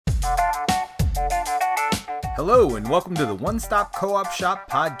Hello, and welcome to the One Stop Co-op Shop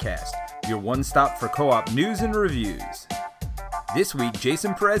podcast, your one stop for co-op news and reviews. This week,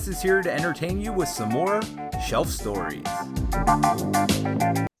 Jason Perez is here to entertain you with some more shelf stories.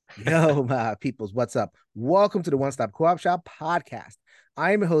 Yo, my peoples, what's up? Welcome to the One Stop Co-op Shop podcast.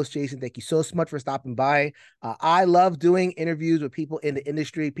 I am your host, Jason. Thank you so much for stopping by. I love doing interviews with people in the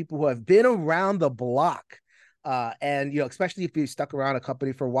industry, people who have been around the block. And, especially if you've stuck around a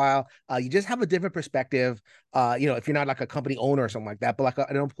company for a while, you just have a different perspective. If you're not like a company owner or something like that, but like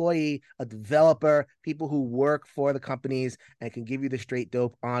an employee, a developer, people who work for the companies and can give you the straight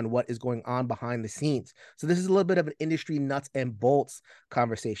dope on what is going on behind the scenes. So this is a little bit of an industry nuts and bolts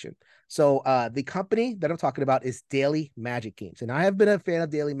conversation. So the company that I'm talking about is Daily Magic Games. And I have been a fan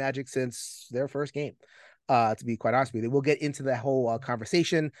of Daily Magic since their first game. To be quite honest with you, we'll get into that whole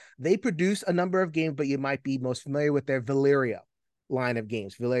conversation. They produce a number of games, but you might be most familiar with their Valeria line of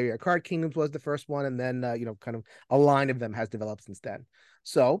games. Valeria Card Kingdoms was the first one, and then kind of a line of them has developed since then.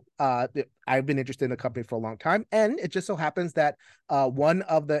 So I've been interested in the company for a long time, and it just so happens that one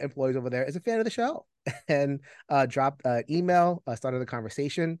of the employees over there is a fan of the show and dropped an email, started the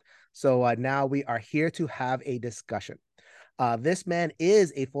conversation. So now we are here to have a discussion. This man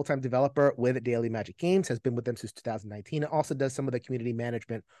is a full-time developer with Daily Magic Games, has been with them since 2019, and also does some of the community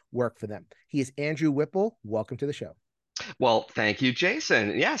management work for them. He is Andrew Whipple. Welcome to the show. Well, thank you,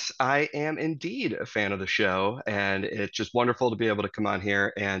 Jason. Yes, I am indeed a fan of the show, and it's just wonderful to be able to come on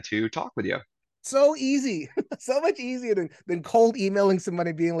here and to talk with you. So easy, so much easier than cold emailing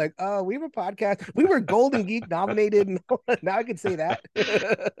somebody being like, oh, we were podcast, we were Golden Geek nominated, and now I can say that.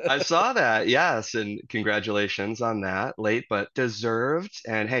 I saw that, yes, and congratulations on that. Late but deserved.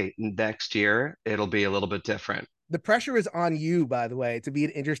 And hey, next year it'll be a little bit different. The pressure is on you, by the way, to be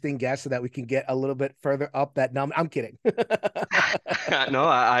an interesting guest so that we can get a little bit further up that number. I'm kidding. No,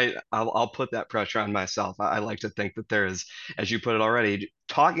 I'll put that pressure on myself. I like to think that there is, as you put it already,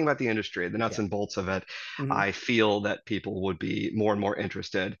 talking about the industry, the nuts Yeah. and bolts of it. Mhm. I feel that people would be more and more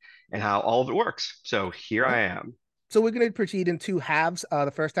interested in how all of it works. So here Right. I am. So we're going to proceed in two halves. The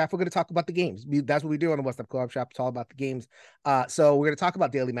first half, we're going to talk about the games. That's what we do on the West Up Co-op Shop. It's all about the games. So we're going to talk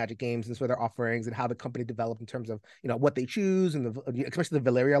about Daily Magic Games and sort of their offerings and how the company developed in terms of what they choose and especially the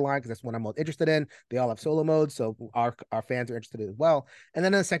Valeria line, because that's one I'm most interested in. They all have solo modes, so our fans are interested in it as well. And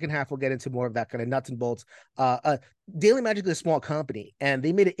then in the second half, we'll get into more of that kind of nuts and bolts. Daily Magic is a small company, and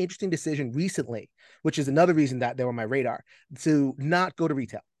they made an interesting decision recently, which is another reason that they were on my radar, to not go to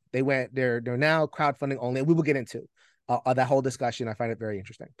retail. They're now crowdfunding only, and we will get into that whole discussion. I find it very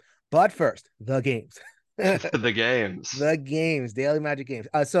interesting. But first, the games. The games. The games, Daily Magic Games.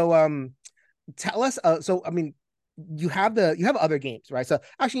 Tell us. You have other games, right? So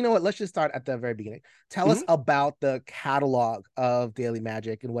actually, you know what? Let's just start at the very beginning. Tell us about the catalog of Daily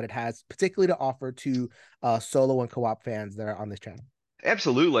Magic and what it has, particularly to offer to solo and co-op fans that are on this channel.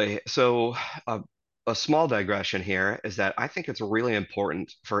 Absolutely. So, a small digression here is that I think it's really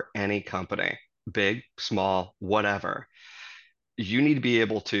important for any company, big, small, whatever. You need to be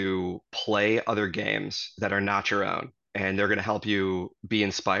able to play other games that are not your own, and they're going to help you be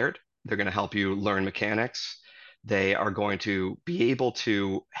inspired. They're going to help you learn mechanics. They are going to be able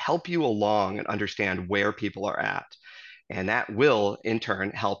to help you along and understand where people are at. And that will, in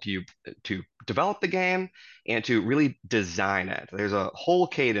turn, help you to develop the game and to really design it. There's a whole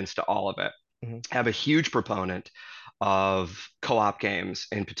cadence to all of it. Mhm. I'm a huge proponent of co-op games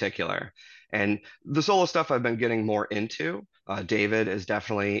in particular. And the solo stuff I've been getting more into. David is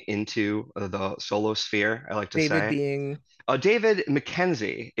definitely into the solo sphere, I like to David say. being. David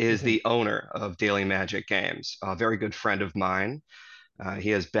McKenzie is Mhm. the owner of Daily Magic Games, a very good friend of mine.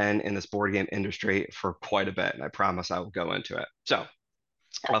 He has been in this board game industry for quite a bit, and I promise I will go into it. So,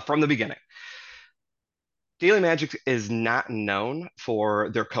 from the beginning, Daily Magic is not known for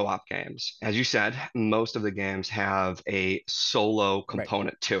their co-op games. As you said, most of the games have a solo Right.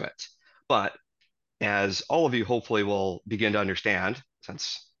 component to it. But as all of you hopefully will begin to understand,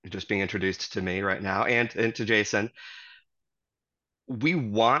 since you're just being introduced to me right now and to Jason, we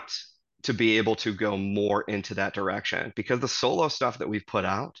want to be able to go more into that direction because the solo stuff that we've put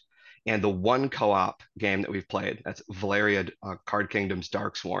out and the one co-op game that we've played, that's Valeria Card Kingdoms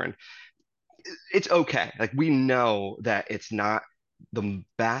Darksworn, it's okay. Like we know that it's not the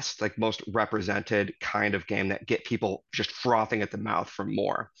best, like most represented kind of game that get people just frothing at the mouth for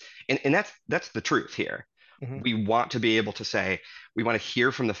more. And that's the truth here. Mhm. We want to be able to say, we want to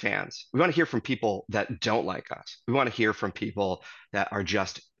hear from the fans. We want to hear from people that don't like us. We want to hear from people that are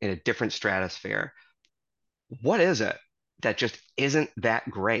just in a different stratosphere. What is it that just isn't that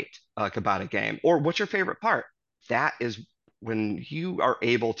great, like about a game? Or what's your favorite part? That is when you are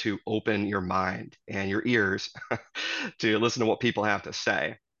able to open your mind and your ears to listen to what people have to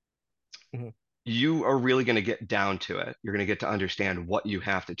say, Mhm. you are really going to get down to it. You're going to get to understand what you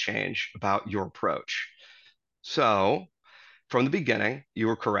have to change about your approach. So, from the beginning, you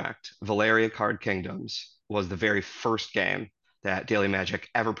were correct. Valeria Card Kingdoms was the very first game that Daily Magic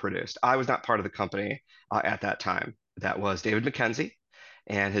ever produced. I was not part of the company at that time. That was David McKenzie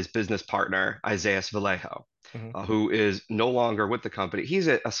and his business partner, Isaias Vallejo, Mhm. who is no longer with the company. He's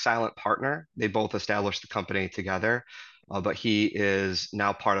a silent partner. They both established the company together, but he is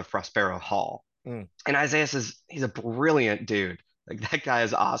now part of Prospero Hall. Mm. And Isaias he's a brilliant dude. Like that guy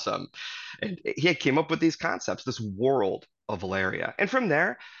is awesome. And he came up with these concepts, this world of Valeria. And from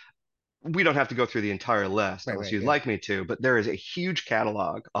there, we don't have to go through the entire list Right, unless right, you'd yeah, like me to, but there is a huge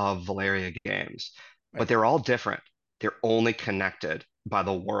catalog of Valeria games, but right. they're all different. They're only connected by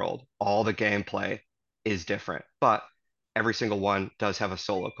the world. All the gameplay is different, but every single one does have a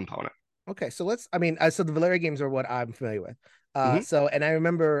solo component. Okay, so I mean, so the Valeria games are what I'm familiar with. Mhm. So and I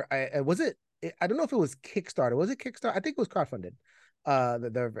remember, was it, I don't know if it was Kickstarter. Was it Kickstarter? I think it was crowdfunded.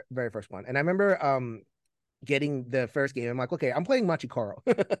 The very first one, and I remember getting the first game. I'm like, okay, I'm playing Machikoro.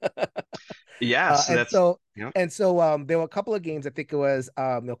 Yes, And that's, so you know, there were a couple of games. I think it was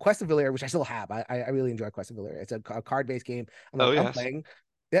Quest of Valeria, which I still have. I really enjoy Quest of Valeria. It's a card based game. I'm oh like, I'm yes. playing.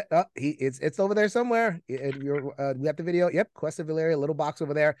 Yeah, it's over there somewhere. We have the video. Yep, Quest of Valeria, little box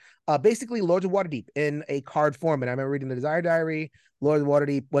over there. Basically Lords of Waterdeep in a card form. And I remember reading the Desire Diary. Lords of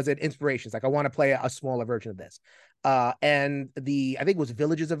Waterdeep was an inspiration. It's like I want to play a smaller version of this. And I think it was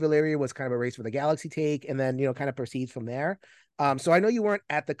Villages of Valeria was kind of a Race for the Galaxy take, and then kind of proceeds from there. So I know you weren't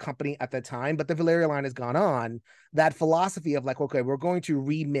at the company at the time, but the Valeria line has gone on. That philosophy of like, okay, we're going to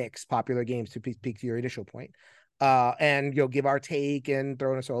remix popular games to peak to your initial point, and give our take and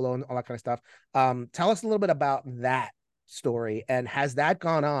throw in a solo and all that kind of stuff. Tell us a little bit about that story, and has that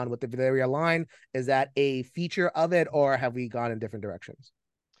gone on with the Valeria line? Is that a feature of it, or have we gone in different directions?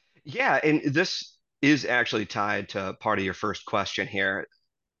 Yeah, and this is actually tied to part of your first question here.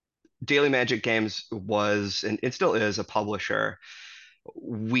 Daily Magic Games was, and it still is, a publisher.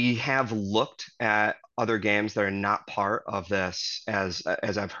 We have looked at other games that are not part of this, as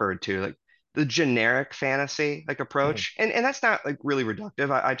I've heard too, like the generic fantasy like Mhm. approach, and that's not like really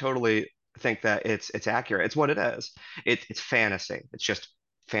reductive. I totally think that it's accurate. It's what it is. It's fantasy. It's just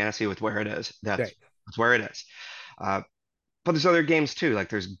fantasy with where it is. Right. That's where it is. Uh, but there's other games too. Like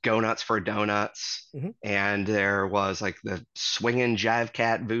there's Go Nuts for Donuts, Hmm. and there was like the Swingin' Jive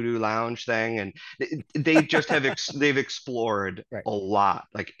Cat Voodoo Lounge thing, and they just they've explored Right. a lot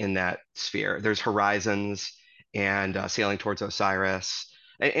like in that sphere. There's Horizons and Sailing Towards Osiris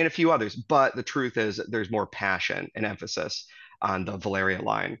and a few others. But the truth is, that there's more passion and emphasis on the Valeria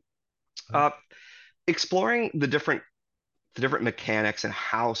line. Mhm. Uh, Exploring the different mechanics and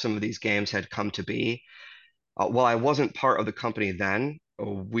how some of these games had come to be. While I wasn't part of the company then,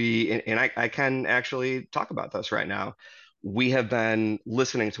 and I can actually talk about this right now. We have been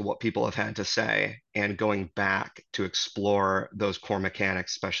listening to what people have had to say and going back to explore those core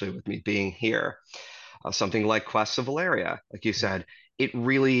mechanics, especially with me being here. Something like Quests of Valeria, like you Mhm. said,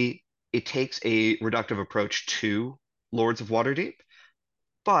 it takes a reductive approach to Lords of Waterdeep,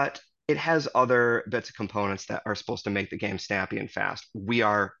 but it has other bits of components that are supposed to make the game snappy and fast. We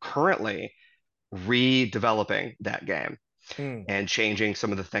are currently redeveloping that game Mm. and changing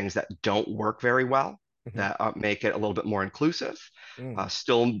some of the things that don't work very well Mhm. that make it a little bit more inclusive, Mm.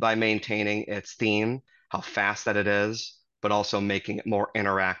 still by maintaining its theme, how fast that it is, but also making it more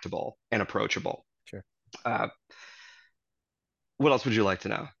interactable and approachable. Sure. Uh, what else would you like to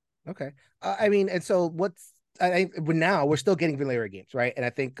know? Okay. I mean, and so now we're still getting Valeria games, right? And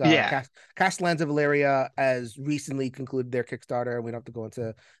I think Yeah. Castellans of Valeria has recently concluded their Kickstarter, and we don't have to go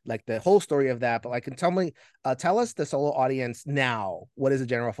into like the whole story of that, but like, tell us the solo audience now, what is the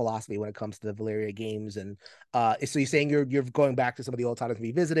general philosophy when it comes to the Valeria games? And so you're saying you're going back to some of the old titles and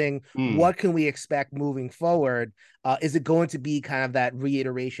revisiting. Mm. What can we expect moving forward? Is it going to be kind of that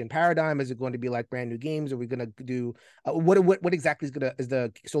reiteration paradigm? Is it going to be like brand new games? Are we going to do what exactly is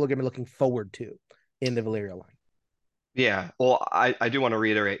the solo gamer looking forward to in the Valeria line? Yeah. Well, I do want to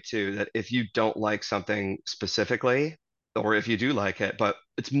reiterate too that if you don't like something specifically, or if you do like it, but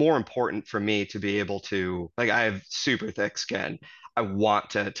it's more important for me to be able to, like, I have super thick skin. I want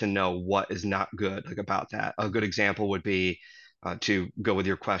to know what is not good like about that. A good example would be to go with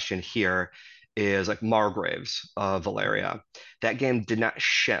your question here is like Margraves of Valeria. That game did not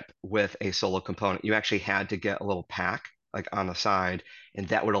ship with a solo component. You actually had to get a little pack like on the side, and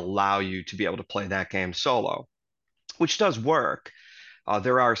that would allow you to be able to play that game solo, which does work.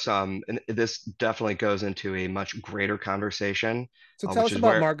 There are some, and this definitely goes into a much greater conversation, So tell which us is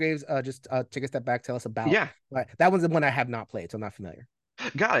about where, Margraves. Just take a step back. Tell us about yeah, that one's the one I have not played, so I'm not familiar.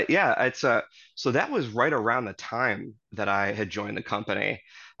 got it. Yeah, it's so that was right around the time that I had joined the company.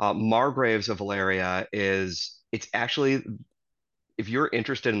 Margraves of Valeria it's actually, if you're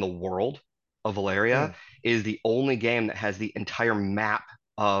interested in the world of Valeria, Mm, is the only game that has the entire map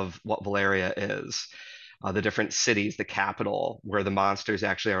of what Valeria is. The different cities, the capital, where the monsters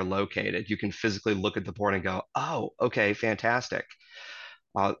actually are located. You can physically look at the board and go, oh, okay, fantastic.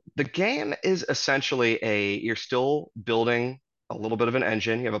 The game is essentially you're still building a little bit of an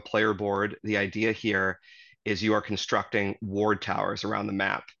engine. You have a player board. The idea here is you are constructing ward towers around the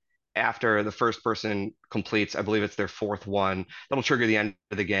map. After the first person completes, I believe it's their fourth one, that'll trigger the end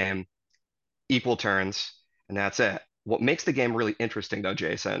of the game, equal turns, and that's it. What makes the game really interesting, though,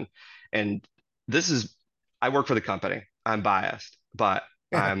 Jason, and this is, I work for the company. I'm biased, but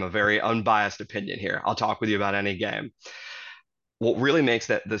yeah. I'm a very unbiased opinion here. I'll talk with you about any game. What really makes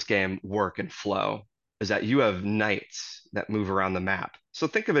this game work and flow is that you have knights that move around the map. So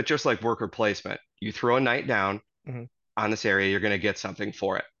think of it just like worker placement. You throw a knight down Mhm. on this area, you're going to get something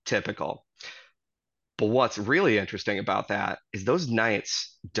for it. Typical. But what's really interesting about that is those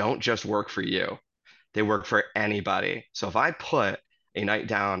knights don't just work for you. They work for anybody. So if I put a knight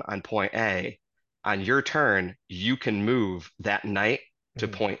down on point A, on your turn, you can move that knight to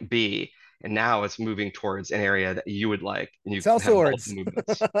Mhm. point B, and now it's moving towards an area that you would like, and you Sell have both swords.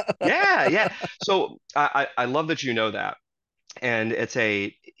 movements. Yeah, yeah. So I love that you know that, and it's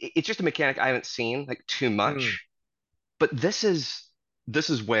just a mechanic I haven't seen like too Mm, much, but this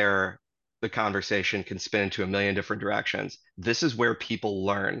is where the conversation can spin into a million different directions. This is where people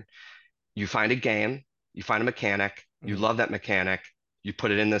learn. You find a game, you find a mechanic, you mhm, love that mechanic, you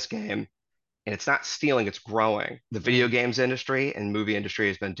put it in this game, and it's not stealing, it's growing. The video mhm. games industry and movie industry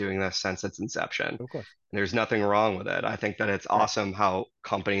has been doing this since its inception. And Of course. there's nothing wrong with it. I think that it's Right. awesome how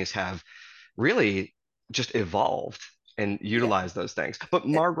companies have really just evolved and Yeah. utilized those things. But It,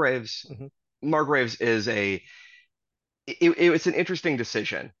 Margraves, mhm. Margraves is it's an interesting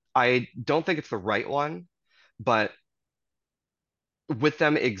decision. I don't think it's the right one, but with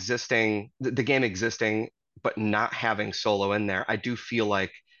them existing, the game existing, but not having solo in there, I do feel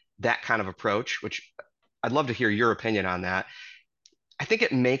like that kind of approach, which I'd love to hear your opinion on that. I think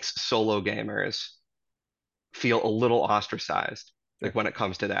it makes solo gamers feel a little ostracized, like Sure. when it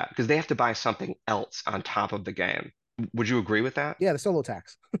comes to that, because they have to buy something else on top of the game. Would you agree with that? Yeah, the solo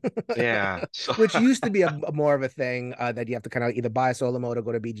tax, Yeah. So, which used to be a more of a thing that you have to kind of either buy a solo mode or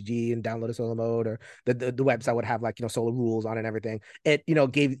go to BGG and download a solo mode, or the website would have like solo rules on it and everything. It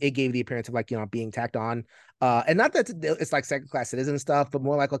gave the appearance of like being tacked on, and not that it's like second class citizen stuff, but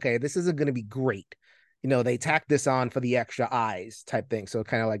more like okay, this isn't going to be great. They tacked this on for the extra eyes type thing, so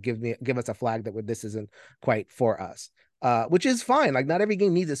kind of like give us a flag that this isn't quite for us, which is fine. Like not every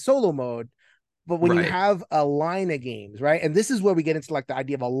game needs a solo mode, but when you right. have a line of games, right? And this is where we get into like the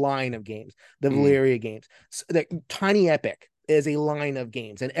idea of a line of games, the Mm. Valeria games. So, the Tiny Epic is a line of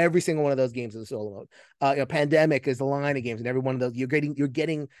games, and every single one of those games is a solo mode. Pandemic is a line of games, and every one of those you're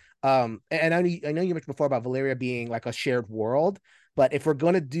getting. And I know you mentioned before about Valeria being like a shared world, but if we're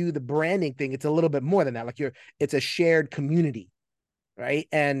gonna do the branding thing, it's a little bit more than that. It's a shared community, right?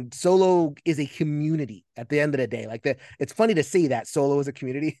 And solo is a community at the end of the day. It's funny to say that solo is a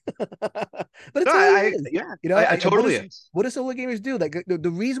community, but it No, totally is. yeah, I And totally is. what do solo gamers do? Like the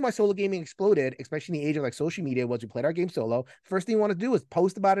reason why solo gaming exploded, especially in the age of like social media, was we played our game solo. First thing you want to do is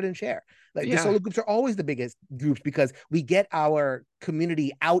post about it and share. Like the Yeah. solo groups are always the biggest groups because we get our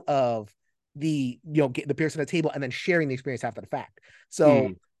community out of the person at the table and then sharing the experience after the fact. So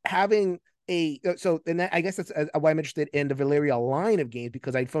Mm. having and that, I guess that's why I'm interested in the Valeria line of games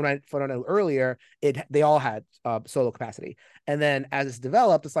because I found out earlier they all had solo capacity, and then as it's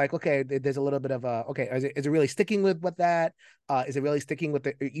developed, it's like okay, there's a little bit of a okay, is it really sticking with that? Is it really sticking with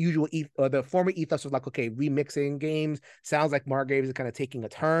the usual or the former ethos of like okay, remixing games? Sounds like Margraves is kind of taking a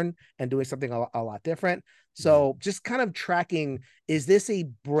turn and doing something a lot different. Mm. So just kind of tracking, is this a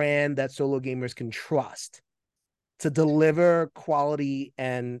brand that solo gamers can trust to deliver quality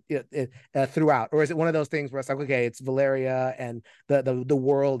and throughout, or is it one of those things where it's like okay, it's Valeria and the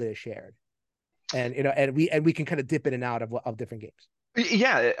world is shared, and and we can kind of dip in and out of different games.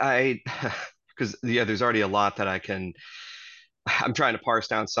 Yeah, because yeah, there's already a lot that I'm trying to parse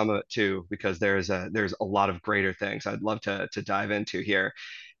down some of it too, because there's a lot of greater things I'd love to dive into here.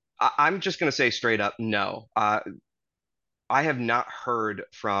 I'm just gonna say straight up, no. I have not heard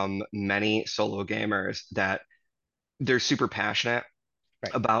from many solo gamers that they're super passionate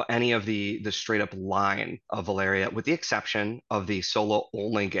Right. about any of the straight up line of Valeria, with the exception of the solo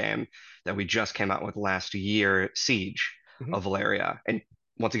only game that we just came out with last year, Siege Hmm. of Valeria. And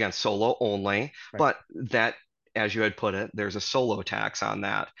once again, solo only, Right. but that, as you had put it, there's a solo tax on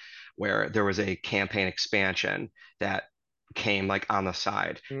that, where there was a campaign expansion that came like on the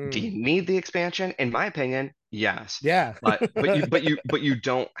side. Do Mm. you need the expansion? In my opinion, yes. Yeah. But you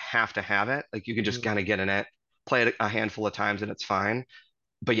don't have to have it. Like you can just Mhm. kind of get in it, play it a handful of times, and it's fine.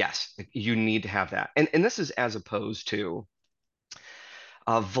 But yes, you need to have that. And this is as opposed to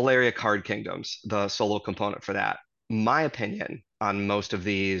Valeria Card Kingdoms, the solo component for that. My opinion on most of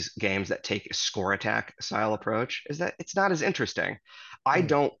these games that take a score attack style approach is that it's not as interesting.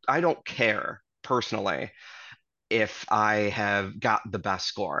 Mm. I don't care personally if I have got the best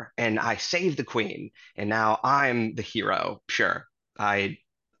score and I saved the queen and now I'm the hero. Sure. I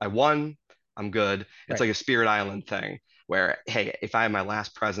I won, I'm good. It's Right. like a Spirit Island thing where, hey, if I have my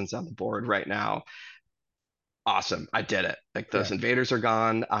last presence on the board right now, awesome, I did it. Like those Yeah. invaders are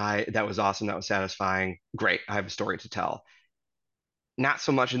gone. I That was awesome, that was satisfying. Great, I have a story to tell. Not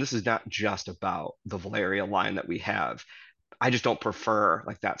so much, and this is not just about the Valeria line that we have. I just don't prefer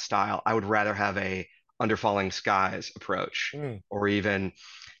like that style. I would rather have a Under Falling Skies approach, Mm. or even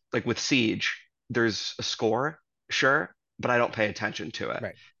like with Siege, there's a score, sure, but I don't pay attention to it.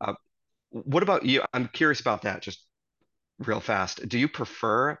 Right. Uh, what about you? I'm curious about that just real fast. Do you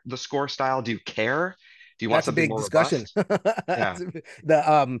prefer the score style? Do you care? Do you want That's a something big more discussion. robust? Yeah.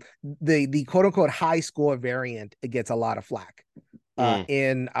 The quote unquote high score variant, it gets a lot of flack Mm,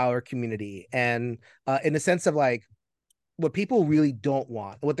 in our community, and in the sense of like what people really don't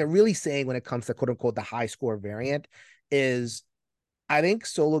want, what they're really saying when it comes to quote unquote the high score variant is, I think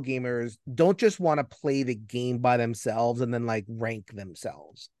solo gamers don't just want to play the game by themselves and then like rank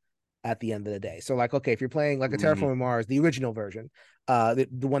themselves at the end of the day. So like, okay, if you're playing like a mm, Terraforming Mars, the original version, the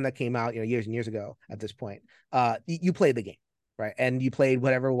one that came out, years and years ago at this point, you played the game, right? And you played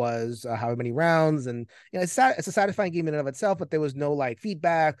whatever was however many rounds, and it's a satisfying game in and of itself, but there was no like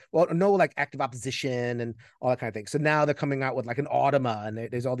feedback, well, no like active opposition and all that kind of thing. So now they're coming out with like an Automa, and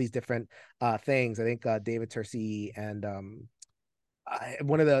there's all these different things. I think David Tercey and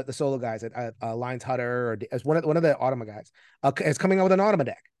one of the solo guys at Lines Hutter, or as one of the Automa guys, is coming out with an Automa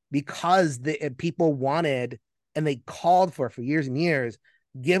deck because the people wanted and they called for years and years.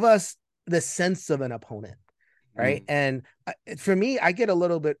 Give us the sense of an opponent, right? mm. And for me, I get a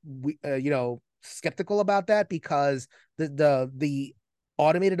little bit skeptical about that because the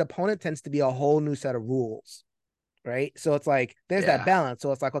automated opponent tends to be a whole new set of rules, right? So it's like there's that Yeah. balance.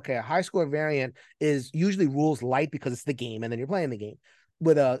 So it's like, okay, a high score variant is usually rules light because it's the game and then you're playing the game.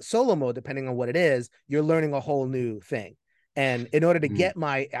 With a solo mode, depending on what it is, you're learning a whole new thing. And in order to Mm. get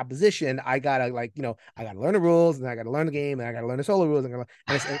my opposition, I gotta I gotta learn the rules, and I gotta learn the game, and I gotta learn the solo rules, and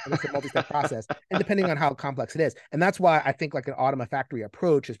it's a multi-step process. And depending on how complex it is, and that's why I think like an Automa Factory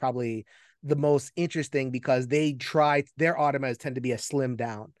approach is probably the most interesting because their automas tend to be as slimmed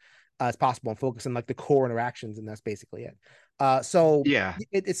down as possible and focus on like the core interactions, and that's basically it. Yeah. So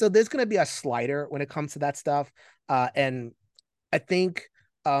there's going to be a slider when it comes to that stuff, and I think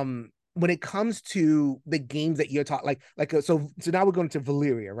when it comes to the games that you're talking so now we're going to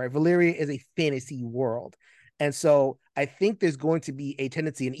Valeria, right? Valeria is a fantasy world. And so I think there's going to be a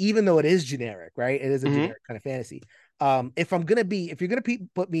tendency, and even though it is generic, right? It is a Hmm. generic kind of fantasy. If you're gonna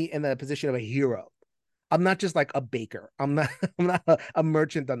put me in the position of a hero, I'm not just like a baker. I'm not I'm not a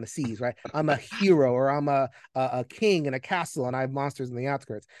merchant on the seas, right? I'm a hero, or I'm a king in a castle and I have monsters in the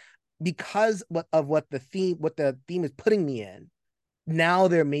outskirts. Because of what the theme is putting me in, now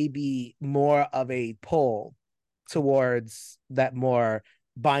there may be more of a pull towards that more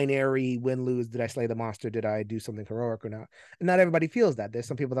binary win lose. Did I slay the monster? Did I do something heroic or not? And not everybody feels that. There's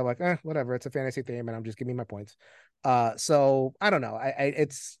some people that are like, whatever, it's a fantasy theme and I'm just giving me my points. So I don't know.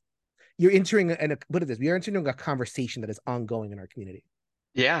 It's you're entering what is this? We are entering a conversation that is ongoing in our community.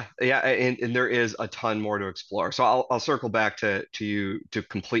 Yeah, yeah, and there is a ton more to explore. So I'll circle back to you to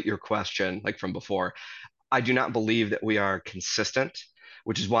complete your question, like from before. I do not believe that we are consistent,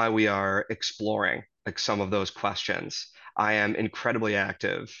 which is why we are exploring like some of those questions. I am incredibly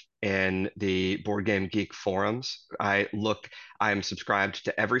active in the Board Game Geek forums. I am subscribed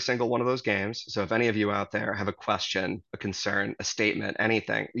to every single one of those games. So if any of you out there have a question, a concern, a statement,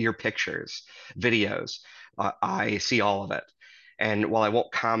 anything, your pictures, videos, I see all of it. And while I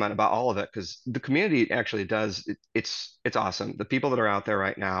won't comment about all of it, because the community actually does, it's awesome. The people that are out there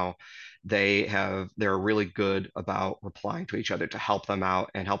right now, they're really good about replying to each other to help them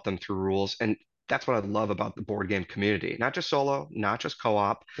out and help them through rules. And that's what I love about the board game community. Not just solo, not just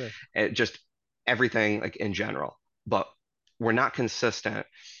co-op, Sure. just everything like in general. But we're not consistent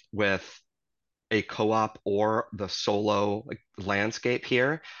with a co-op or the solo like landscape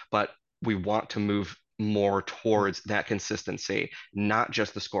here, but we want to move more Mhm. towards that consistency, not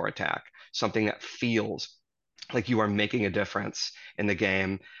just the score attack, something that feels like you are making a difference in the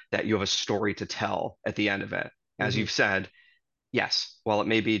game, that you have a story to tell at the end of it. As Mhm. you've said, yes, while it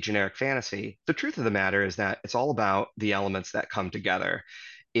may be generic fantasy, the truth of the matter is that it's all about the elements that come together.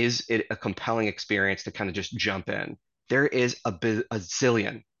 Is it a compelling experience to kind of just jump in? There is a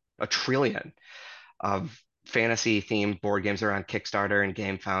zillion, a trillion of fantasy themed board games that are on Kickstarter and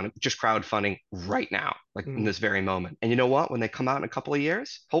GameFound, just crowdfunding right now, like in Mhm. this very moment. And you know what? When they come out in a couple of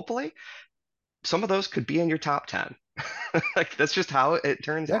years, hopefully, some of those could be in your top 10. Like that's just how it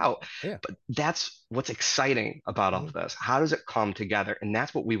turns Yeah. out. Yeah. But that's what's exciting about all Mhm. of this. How does it come together? And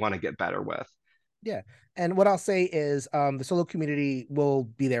that's what we want to get better with. Yeah. And what I'll say is the solo community will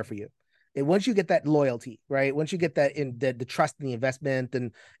be there for you. And once you get that loyalty, right? Once you get that in the trust and the investment,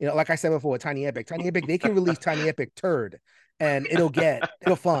 and like I said before, Tiny Epic, they can release Tiny Epic turd and it'll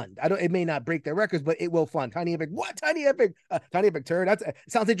fund. I don't it may not break their records, but it will fund. Tiny Epic, what? Tiny Epic turd? That's it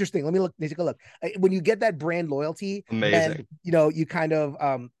sounds interesting. Let me take a look. When you get that brand loyalty, then Amazing. you kind of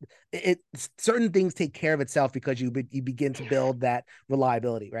it certain things take care of itself because you begin to build that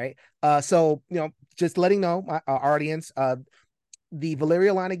reliability, right? So just letting know our audience, the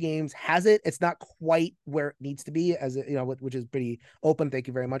Valeria line of games has it. It's not quite where it needs to be, as which is pretty open. Thank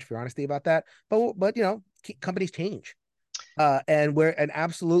you very much for your honesty about that. But companies change, and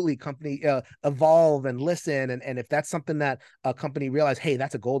absolutely company evolve and listen, and if that's something that a company realize, hey,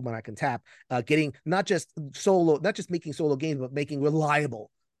 that's a gold mine I can tap. Getting not just making solo games, but making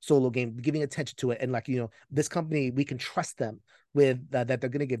reliable solo game, giving attention to it, and like this company, we can trust them with that they're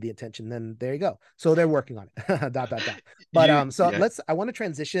going to give the attention. Then there you go. So they're working on it. dot dot dot. But so Yeah. I want to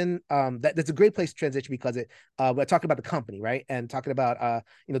transition. That's a great place to transition because we're talking about the company, right, and talking about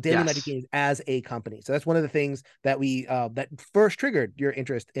Daily Magic Yes. Games as a company. So that's one of the things that we that first triggered your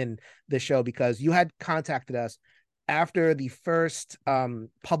interest in this show, because you had contacted us after the first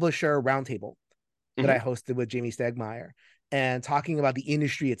publisher roundtable that I Hmm. hosted with Jamie Stegmeyer, and talking about the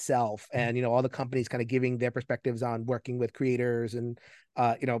industry itself, and all the companies kind of giving their perspectives on working with creators, and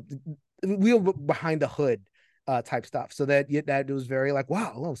real behind the hood type stuff. So that it was very like,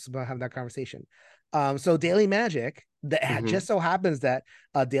 wow, let's have that conversation. So Daily Magic, that Hmm. just so happens that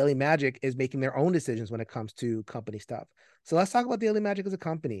Daily Magic is making their own decisions when it comes to company stuff. So let's talk about Daily Magic as a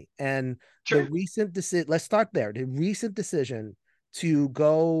company and the Sure. recent decision. Let's start there. The recent decision to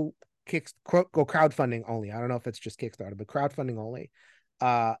go go crowdfunding only. I don't know if it's just Kickstarter, but crowdfunding only,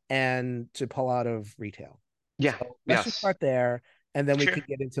 and to pull out of retail. Yeah. So let's just Yes. start there, and then we Sure. could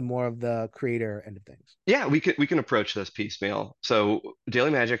get into more of the creator end of things. Yeah, we can approach this piecemeal. So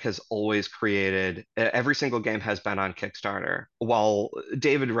Daily Magic has always created every single game has been on Kickstarter. While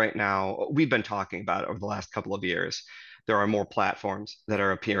David right now, we've been talking about it over the last couple of years. There are more platforms that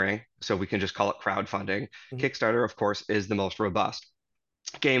are appearing, so we can just call it crowdfunding. Mhm. Kickstarter, of course, is the most robust.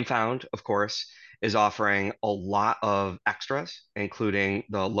 GameFound, of course, is offering a lot of extras, including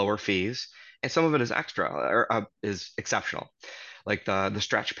the lower fees, and some of it is extra or is exceptional, like the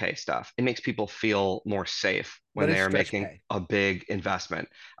stretch pay stuff. It makes people feel more safe when What they is are stretch making pay? a big investment.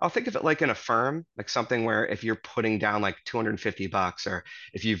 I'll think of it like in a firm, like something where if you're putting down like 250 bucks, or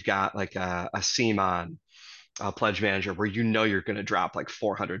if you've got like a CMON, a pledge manager, where you know you're going to drop like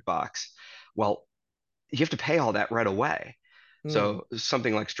 400 bucks. Well, you have to pay all that right away. Hmm. So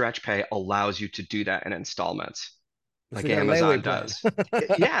something like stretch pay allows you to do that in installments, So like you got a layaway Amazon plan.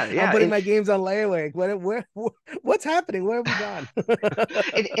 does. Yeah, I'm yeah. putting my games on layaway. What's happening? Where have we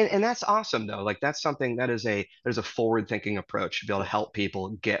gone? And that's awesome though. Like that's something that is a forward-thinking approach to be able to Sure. help people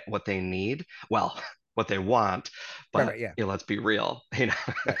get what they need. Well, what they want, Right, but right, yeah, let's be real. right.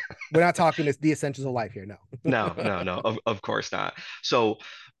 We're not talking this the essentials of life here. No. No, no, no, of course not. So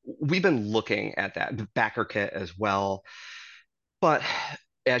we've been looking at that, the backer kit as well. But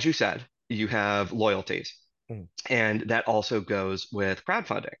as you said, you have loyalties. Mhm. And that also goes with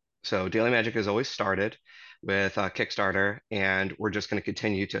crowdfunding. So Daily Magic has always started with Kickstarter, and we're just going to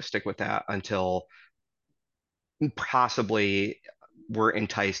continue to stick with that until possibly we're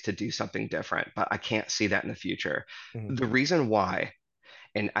enticed to do something different. But I can't see that in the future. Mhm. The reason why,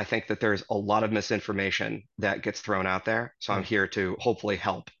 and I think that there's a lot of misinformation that gets thrown out there. So I'm Mhm. here to hopefully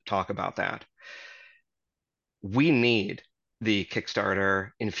help talk about that. We need the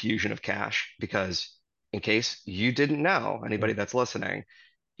Kickstarter infusion of cash because, in case you didn't know, anybody Mhm. that's listening,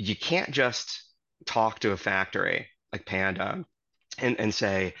 you can't just talk to a factory like Panda and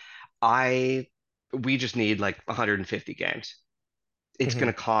say, I we just need like 150 games. It's going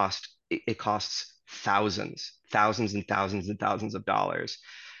Mhm. to cost it costs thousands and thousands and thousands of dollars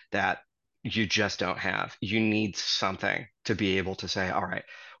that you just don't have. You need something to be able to say, all right,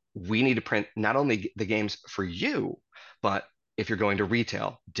 we need to print not only the games for you, but if you're going to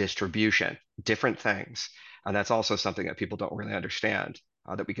retail, distribution, different things. And that's also something that people don't really understand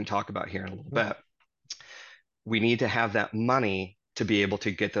that we can talk about here in a little bit. We need to have that money to be able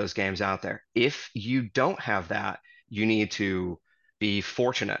to get those games out there. If you don't have that, you need to be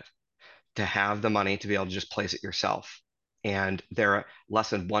fortunate to have the money to be able to just place it yourself. And there are less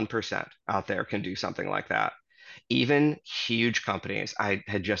than 1% out there can do something like that. Even huge companies, I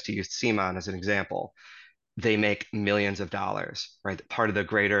had just used Simon as an example, they make millions of dollars, right? Part of the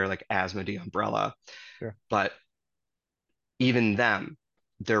greater like Asmodee umbrella. Sure. But even them,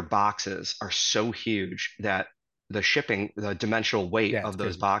 their boxes are so huge that the shipping, the dimensional weight Yeah, it's of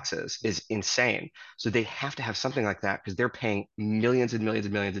those crazy. boxes is insane. So they have to have something like that because they're paying millions and millions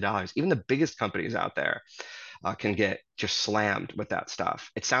and millions of dollars. Even the biggest companies out there can get just slammed with that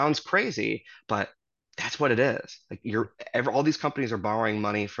stuff. It sounds crazy, but that's what it is. Like all these companies are borrowing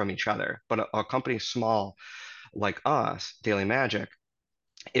money from each other, but a company small like us, Daily Magic,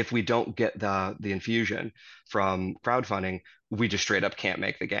 if we don't get the infusion from crowdfunding, we just straight up can't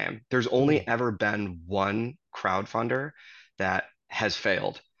make the game. There's only ever been one crowdfunder that has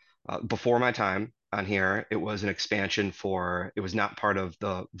failed. Before my time on here, it was an expansion for, it was not part of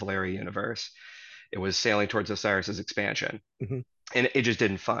the Valeria universe. It was Sailing Towards Osiris's expansion, Mm-hmm. and it just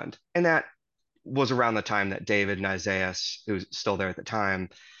didn't fund. And that was around the time that David and Isaiah, who was still there at the time,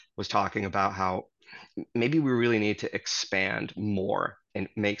 was talking about how maybe we really need to expand more and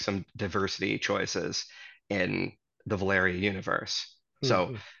make some diversity choices in the Valeria universe.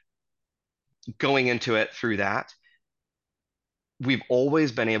 So Mm-hmm. going into it through that, we've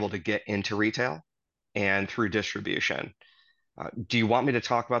always been able to get into retail and through distribution. Do you want me to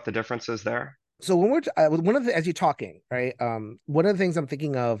talk about the differences there? So when we're one of the as you're talking, right? One of the things I'm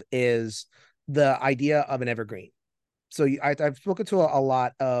thinking of is the idea of an evergreen. So I've spoken to a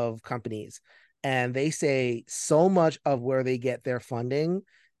lot of companies, and they say so much of where they get their funding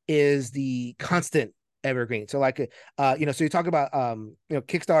is the constant evergreen. So like, so you talk about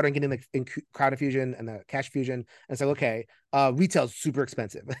Kickstarter and getting the crowd infusion and the cash fusion, and it's like okay, retail's super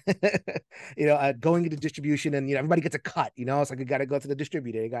expensive. Going into distribution and everybody gets a cut. It's like you got to go to the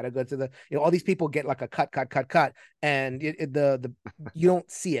distributor, you got to go to the all these people get like a cut, and the you don't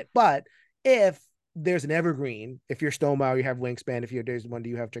see it, but if there's an evergreen. If you're Stoma, you have Wingspan. If you're There's one, do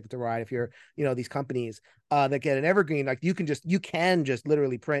you have Ticket to Ride? If you're, these companies that get an evergreen, like you can just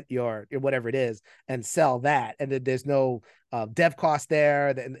literally print your whatever it is and sell that, and then there's no dev cost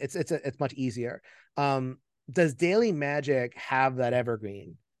there. Then it's much easier. Does Daily Magic have that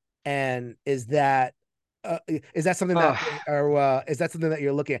evergreen? And is that something that, Oh, or is that something that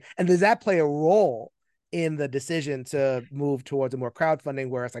you're looking at? And does that play a role in the decision to move towards a more crowdfunding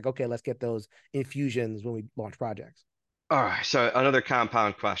where it's like, okay, let's get those infusions when we launch projects? all right. So another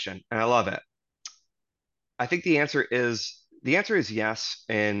compound question, and I love it. I think the answer is yes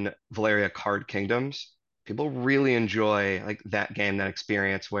in Valeria Card Kingdoms. People really enjoy like that game, that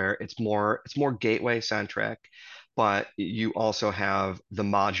experience where it's more gateway centric, but you also have the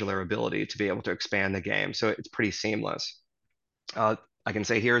modular ability to be able to expand the game. So it's pretty seamless. Uh, I can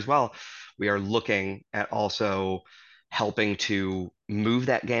say here as well, we are looking at also helping to move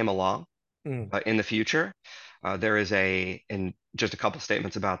that game along Mm, in the future. And just a couple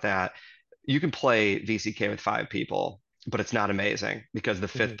statements about that. You can play VCK with 5 people, but it's not amazing because the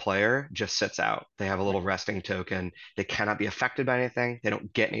mm-hmm, fifth player just sits out. They have a right. little resting token. They cannot be affected by anything. They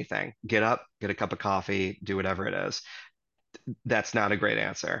don't get anything. Get up, get a cup of coffee, do whatever it is. That's not a great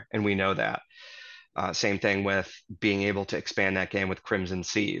answer, and we know that. Same thing with being able to expand that game with Crimson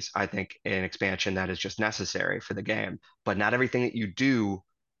Seas. I think an expansion that is just necessary for the game, but not everything that you do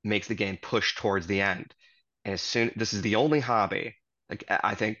makes the game push towards the end. And this is the only hobby, like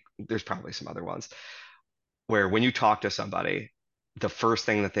I think there's probably some other ones where when you talk to somebody, the first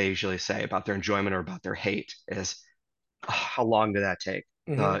thing that they usually say about their enjoyment or about their hate is, "Oh, how long did that take?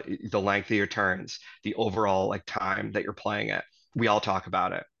 Mm-hmm, The length of your turns, the overall like time that you're playing it." We all talk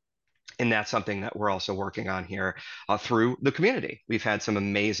about it. And that's something that we're also working on here through the community. We've had some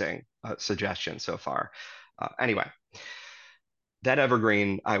amazing suggestions so far. Anyway, that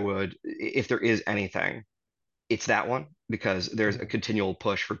evergreen, if there is anything, it's that one because there's a mm-hmm, continual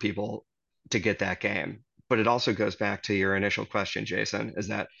push for people to get that game. But it also goes back to your initial question, Jason, is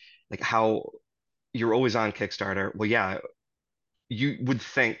that like how you're always on Kickstarter? Well, yeah, you would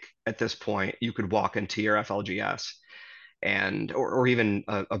think at this point you could walk into your FLGS or even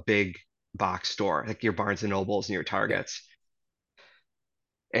a big box store like your Barnes and Nobles and your yeah. Targets.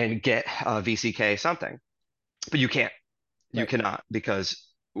 and get VCK something, but you can't. You Right. cannot because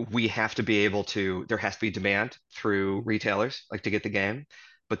we have to be able to, there has to be demand through Mhm. retailers like to get the game,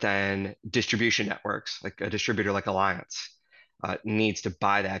 but then distribution networks, like a distributor like Alliance, needs to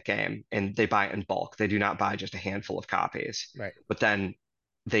buy that game and they buy it in bulk. They do not buy just a handful of copies, Right. but then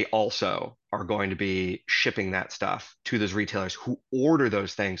they also are going to be shipping that stuff to those retailers who order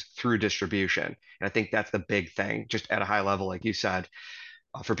those things through distribution. And I think that's the big thing, just at a high level, like you said,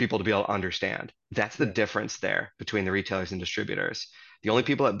 for people to be able to understand. That's the Yeah. difference there between the retailers and distributors. The only Yeah.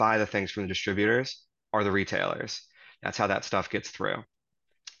 people that buy the things from the distributors are the retailers. That's how that stuff gets through.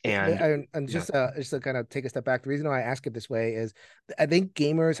 Yeah, And and yeah, just to kind of take a step back, the reason why I ask it this way is I think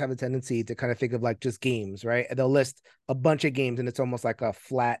gamers have a tendency to kind of think of like just games, right? And they'll list a bunch of games and it's almost like a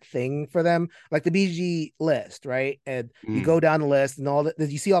flat thing for them, like the BG list, right? And you mm, go down the list and all that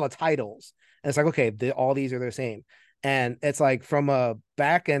you see all the titles, and it's like, okay, all these are the same. And it's like from a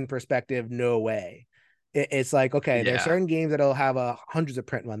back end perspective, no way. It's like, okay, there are yeah. certain games that'll have hundreds of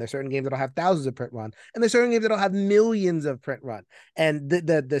print run. There's certain games that'll have thousands of print run, and there's certain games that'll have millions of print run. And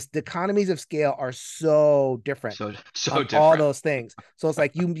the economies of scale are so different So on all different. those things. So it's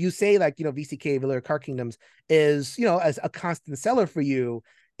like you say like, VCK Valeria Card Kingdoms is, as a constant seller for you,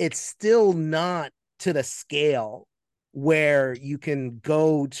 it's still not to the scale where you can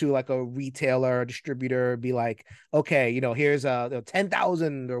go to like a retailer or distributor, be like, okay, here's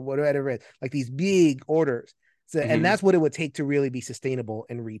 10,000 or whatever it is, like these big orders. So, and Mhm. that's what it would take to really be sustainable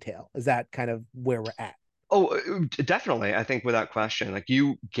in retail. Is that kind of where we're at? Oh, definitely. I think without question, like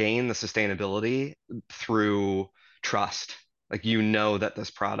you gain the sustainability through trust. Like you know that this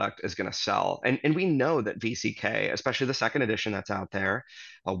product is going to sell. And we know that VCK, especially the second edition that's out there,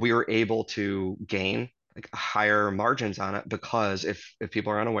 we were able to gain like higher margins on it because if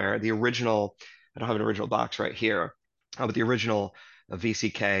people are unaware, the original, I don't have an original box right here, but the original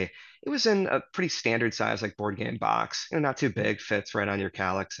VCK, it was in a pretty standard size like board game box, not too big, fits right on your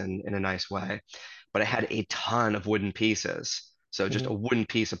calyx and in a nice way, but it had a ton of wooden pieces. So just Mm-hmm. a wooden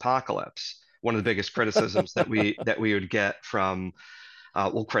piece apocalypse. One of the biggest criticisms that we would get from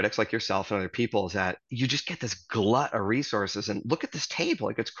well, critics like yourself and other people is that you just get this glut of resources and look at this table,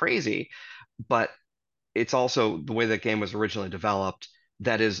 like it's crazy. But it's also the way that game was originally developed.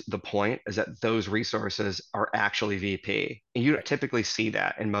 That is the point, is that those resources are actually VP. And you don't Right, typically see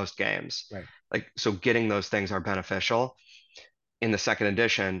that in most games. right. Like, so getting those things are beneficial. In the second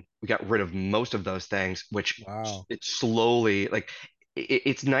edition, we got rid of most of those things, which Wow. it slowly like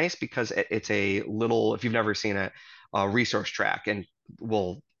it's nice because it's a little, if you've never seen it, resource track, and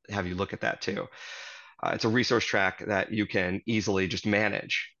we'll have you look at that too. It's a resource track that you can easily just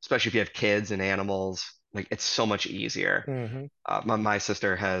manage, especially if you have kids and animals. Like it's so much easier. Mm-hmm. My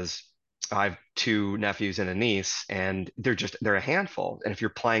sister has, I have two nephews and a niece, and they're a handful. And if you're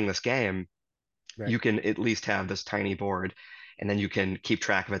playing this game, Right. you can at least have this tiny board and then you can keep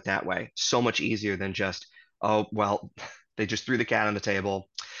track of it that way. So much easier than just, oh, well, they just threw the cat on the table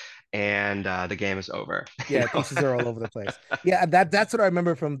and the game is over. You Yeah, know? pieces are all over the place. Yeah, that's what I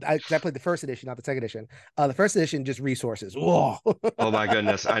remember from because I played the first edition, not the second edition. The first edition just resources. Whoa. Oh my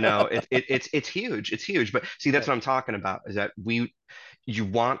goodness, I know it's huge. It's huge. But see, that's Right. what I'm talking about, is that you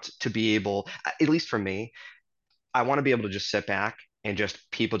want to be able, at least for me, I want to be able to just sit back and just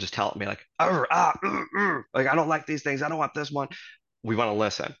people just tell me like, like I don't like these things. I don't want this one. We want to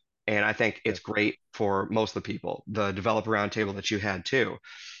listen. And I think it's Yep. great for most of the people. The developer roundtable that you had too.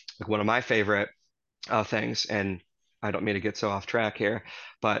 Like one of my favorite things, and I don't mean to get so off track here,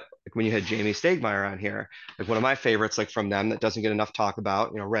 but like when you had Jamie Stegmeyer on here, like one of my favorites, like from them that doesn't get enough talk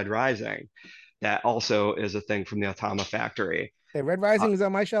about, Red Rising, that also is a thing from the Automa Factory. Hey, Red Uh, Rising is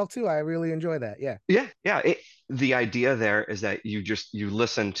on my shelf too. I really enjoy that. Yeah. yeah, yeah. The idea there is that you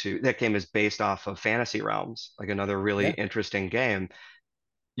listen to that game is based off of Fantasy Realms, like another really Yeah. interesting game.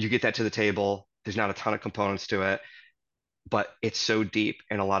 You get that to the table. There's not a ton of components to it, but it's so deep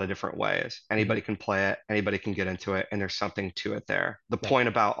in a lot of different ways. Hmm. Anybody can play it, anybody can get into it, and there's something to it there. The Right. point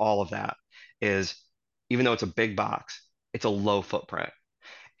about all of that is even though it's a big box, it's a low footprint.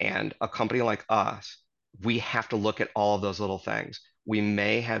 And a company like us, we have to look at all of those little things. We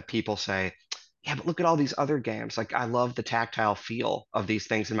may have people say, yeah, but look at all these other games. Like, I love the tactile feel of these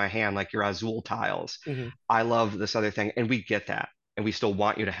things in my hand, like your Azul tiles. Hmm. I love this other thing. And we get that. And we still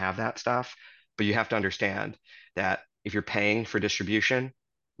want you to have that stuff. But you have to understand that if you're paying for distribution,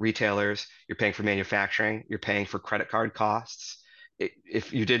 retailers, you're paying for manufacturing, you're paying for credit card costs.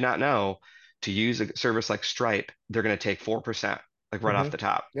 If you did not know, to use a service like Stripe, they're going to take 4%, like right Hmm. off the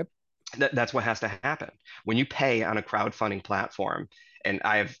top. Yep. That's what has to happen. When you pay on a crowdfunding platform, and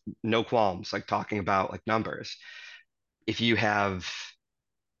I have no qualms like talking about like numbers, if you have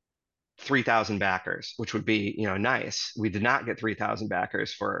 3,000 backers, which would be, nice. We did not get 3,000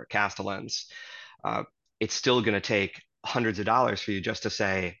 backers for Castellans. Uh, it's still going to take hundreds of dollars for you just to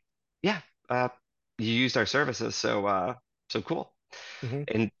say, yeah, uh, you used our services, so cool. Mm-hmm.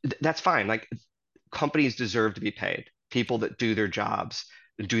 And that's fine. Like companies deserve to be paid. People that do their jobs,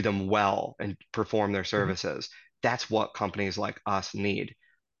 do them well, and perform their Mm-hmm. services. That's what companies like us need.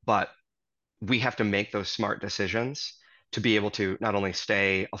 But we have to make those smart decisions to be able to not only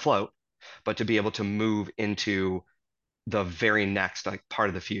stay afloat, but to be able to move into the very next like part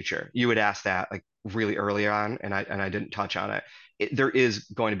of the future. You would ask that like really early on, and I didn't touch on it. There is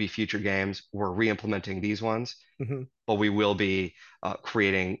going to be future games. We're re-implementing these ones, Mm-hmm. but we will be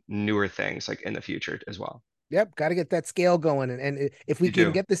creating newer things like in the future as well. Yep, got to get that scale going, and if we You can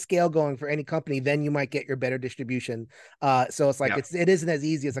do. get the scale going for any company, then you might get your better distribution. So it's like Yeah. it isn't as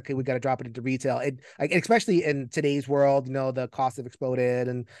easy as okay, we got to drop it into retail. It like especially in today's world, the costs have exploded,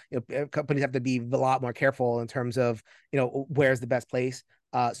 and companies have to be a lot more careful in terms of where's the best place.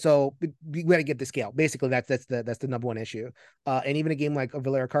 So we got to get the scale. Basically, that's the number one issue. And even a game like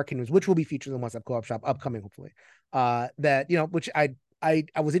Valeria Card Kingdoms, which will be featured in the One Stop Co-op Shop upcoming, hopefully. That which I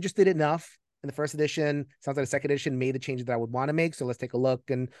was interested enough in the first edition. Sounds like the second edition made the changes that I would want to make. So let's take a look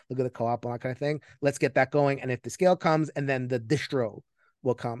and look at the co-op and that kind of thing. Let's get that going. And if the scale comes, and then the distro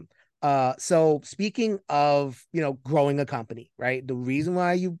will come. So speaking of growing a company, right? The reason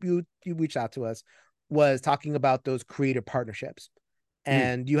why you reached out to us was talking about those creator partnerships, Mm.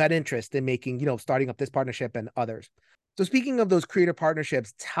 and you had interest in making starting up this partnership and others. So speaking of those creator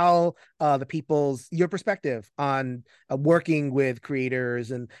partnerships, tell the people's your perspective on working with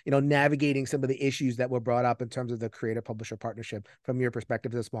creators and navigating some of the issues that were brought up in terms of the creator publisher partnership from your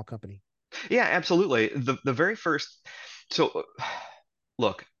perspective as a small company. Yeah, absolutely. The very first, so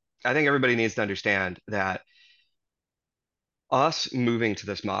look, I think everybody needs to understand that us moving to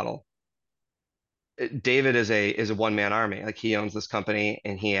this model, David is a one man army. Like he owns this company,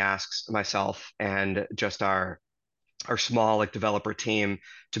 and he asks myself and just our small like developer team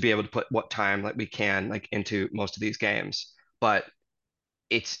to be able to put what time like we can like into most of these games. But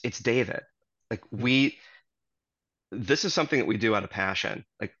it's David. Like Mm-hmm. this is something that we do out of passion.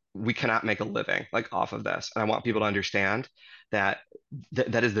 Like we cannot make a living like off of this. And I want people to understand that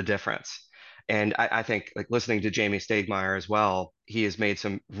that is the difference. And I think like listening to Jamie Stegmaier as well, he has made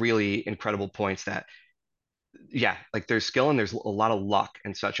some really incredible points that yeah, like there's skill and there's a lot of luck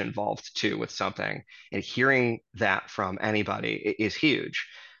and such involved too with something. And hearing that from anybody is huge.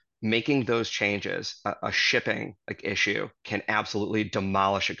 Making those changes, a shipping like issue can absolutely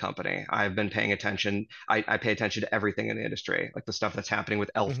demolish a company. I've been paying attention. I pay attention to everything in the industry, like the stuff that's happening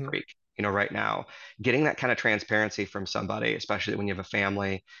with Elf Mm-hmm. Creek, right now. Getting that kind of transparency from somebody, especially when you have a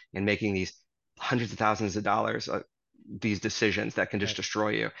family and making these hundreds of thousands of dollars, these decisions that can just Right. destroy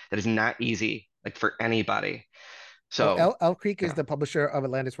you. That is not easy, like for anybody. So So, Elk Creek is yeah, the publisher of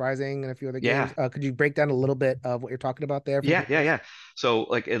Atlantis Rising and a few other yeah, games. Could you break down a little bit of what you're talking about there for the yeah, yeah, viewers? yeah. So,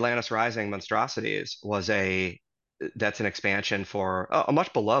 like Atlantis Rising Monstrosities was that's an expansion for a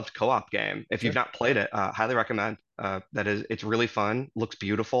much beloved co-op game. If you've Sure. not played it, highly recommend. It's really fun, looks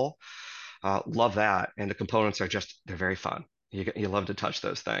beautiful. Love that, and the components are they're very fun. You love to touch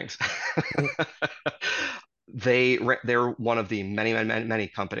those things. Mhm. They're one of the many, many, many, many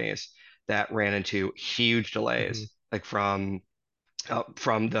companies that ran into huge Mhm. delays, like from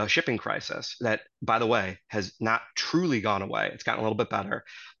the shipping crisis that, by the way, has not truly gone away. It's gotten a little bit better,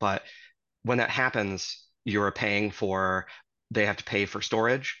 but when that happens, they have to pay for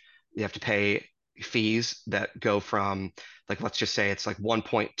storage. You have to pay fees that go from like, let's just say it's like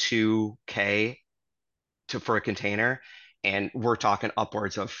 1.2K for a container, and we're talking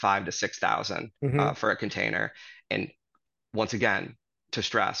upwards of 5 to 6 thousand Mhm. for a container. And once again, to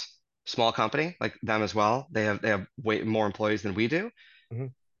stress, small company like them as well. They have way more employees than we do.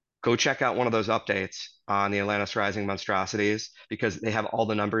 Mhm. Go check out one of those updates on the Atlantis Rising Monstrosities because they have all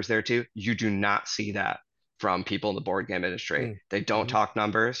the numbers there too. You do not see that from people in the board game industry. Mhm. They don't Mhm. talk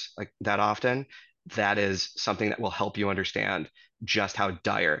numbers like that often. That is something that will help you understand just how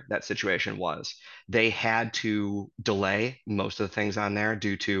dire that situation was. They had to delay most of the things on there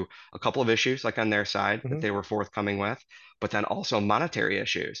due to a couple of issues, like on their side, that Mhm. they were forthcoming with, but then also monetary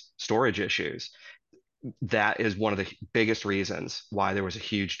issues, storage issues. That is one of the biggest reasons why there was a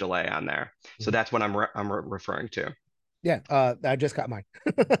huge delay on there. So Mhm. that's what I'm referring to. Yeah, I just got mine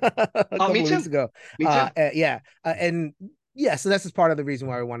a Oh, me couple of too. weeks ago. Me too. Yeah, and yeah, so that's just part of the reason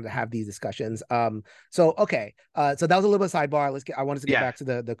why we wanted to have these discussions. So okay, so that was a little bit of sidebar. I wanted to get Yeah. back to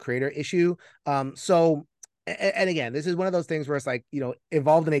the creator issue. So, and again, this is one of those things where it's like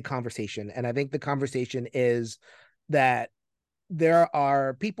involved in a conversation, and I think the conversation is that there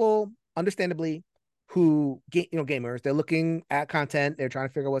are people understandably, who gamers, they're looking at content, they're trying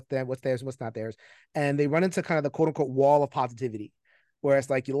to figure out what's theirs and what's not theirs, and they run into kind of the quote unquote wall of positivity, where it's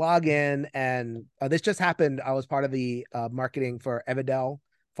like you log in and this just happened. I was part of the marketing for Everdell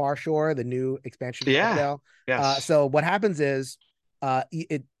Far Shore, the new expansion for Yeah. Everdell. Yes. So what happens is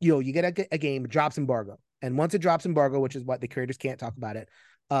you get a game, drops embargo, and once it drops embargo, which is what the creators can't talk about it,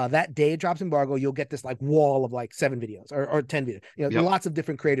 that day it drops embargo, you'll get this like wall of like 7 videos or 10 videos. Yep. Lots of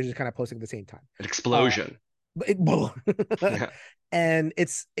different creators are kind of posting at the same time. An explosion. Yeah. And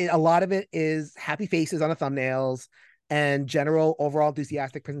a lot of it is happy faces on the thumbnails and general overall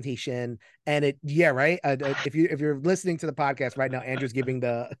enthusiastic presentation. And right. If you're listening to the podcast right now, Andrew's giving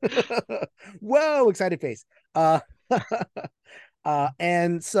the whoa excited face.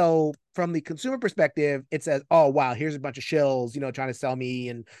 And so from the consumer perspective, it says, oh, wow, here's a bunch of shills, trying to sell me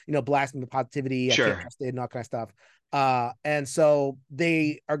and, blasting the positivity. Sure. I can't trust it and all kind of stuff. And so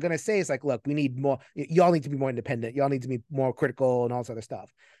they are going to say, it's like, look, we need more, y'all need to be more independent. Y'all need to be more critical and all this other stuff.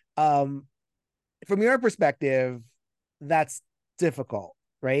 From your perspective, that's difficult,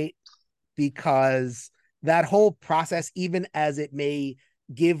 right? Because that whole process, even as it may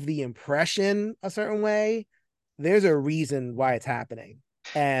give the impression a certain way, there's a reason why it's happening.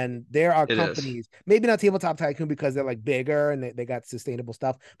 And there are companies, maybe not Tabletop Tycoon because they're like bigger and they got sustainable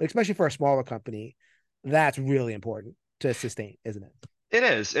stuff, but especially for a smaller company, that's really important to sustain, isn't it? It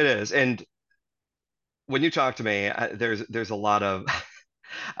is. And when you talk to me, there's a lot of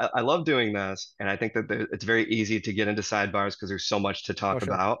I love doing this, and I think that it's very easy to get into sidebars because there's so much to Oh, talk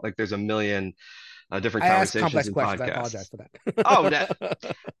sure. about. Like there's a million different I ask conversations complex and questions. I podcasts. apologize for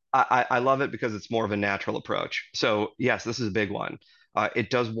that. Oh, I love it because it's more of a natural approach. So yes, this is a big one. It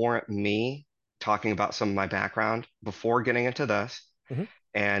does warrant me talking about some of my background before getting into this, Mhm.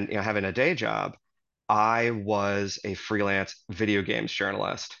 and having a day job. I was a freelance video games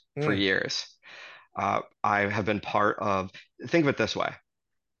journalist for Mm. years. I have been part of, think of it this way.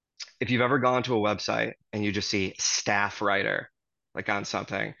 If you've ever gone to a website and you just see staff writer like on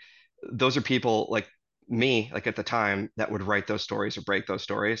something, those are people like me, like at the time, that would write those stories or break those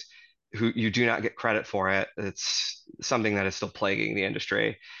stories, who you do not get credit for it. It's something that is still plaguing the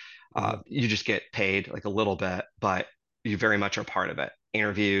industry. Mhm. You just get paid like a little bit, but you very much are part of it.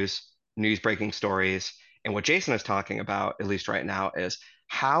 Interviews, news breaking stories. And what Jason is talking about, at least right now, is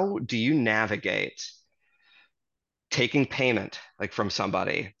how do you navigate taking payment like from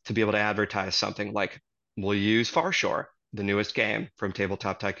somebody to be able to advertise something like we'll use Farshore, the newest game from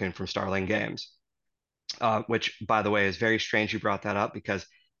Tabletop Tycoon from Starling Games, which by the way is very strange you brought that up because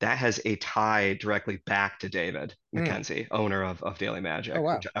that has a tie directly back to David Mm. McKenzie, owner of Daily Oh, Magic, which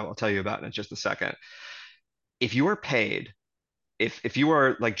wow. I will tell you about in just a second. If you are paid, if you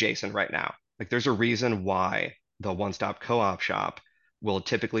are like Jason right now, like there's a reason why the one-stop co-op shop will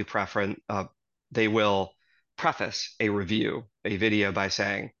typically they will preface a review, a video by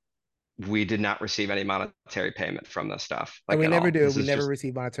saying, we did not receive any monetary payment from this stuff, And like we at never all. do. This We is never just,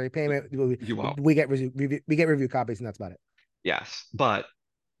 receive monetary payment. We, you won't. we get we get review copies, and that's about it. Yes. But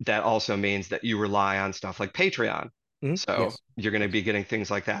that also means that you rely on stuff like Patreon. Mhm. So Yes. you're going to Yes. be getting things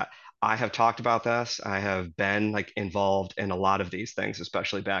like that. I have talked about this. I have been like involved in a lot of these things,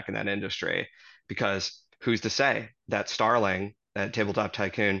 especially back in that industry, because who's to say that Starling, that Tabletop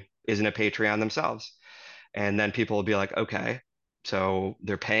Tycoon, isn't a Patreon themselves? And then people will be like, okay, so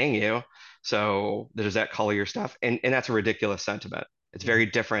they're paying you. So does that color your stuff? And that's a ridiculous sentiment. It's Mhm. very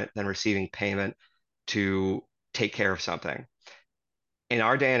different than receiving payment to take care of something. In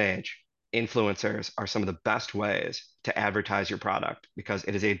our day and age, influencers are some of the best ways to advertise your product because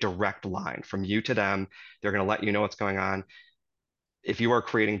it is a direct line from you to them. They're going to let you know what's going on. If you are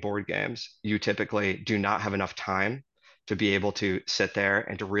creating board games, you typically do not have enough time to be able to sit there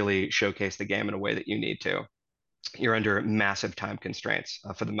and to really showcase the game in a way that you need to. You're under massive time constraints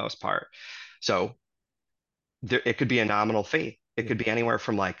for the most part. So it could be a nominal fee. It Yeah. could be anywhere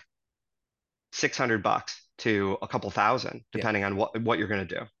from like $600 to a couple thousand, Yeah. depending on what you're going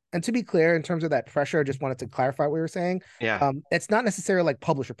to do. And to be clear, in terms of that pressure, I just wanted to clarify what you were saying. Yeah. It's not necessarily like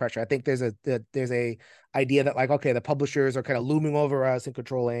publisher pressure. I think there's a idea that like, okay, the publishers are kind of looming over us and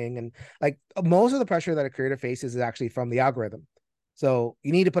controlling, and like most of the pressure that a creator faces is actually from the algorithm. So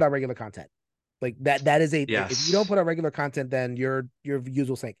you need to put out regular content. Like that is if you don't Yes. put out regular content, then your views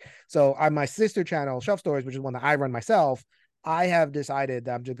will sink. So on my sister channel, Shelf Stories, which is one that I run myself, I have decided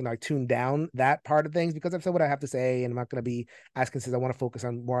that I'm just gonna like tune down that part of things because I've said what I have to say, and I'm not gonna be as consistent. I want to focus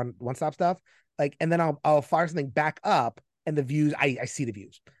on more on one stop stuff. Like, and then I'll fire something back up, and the views, I see the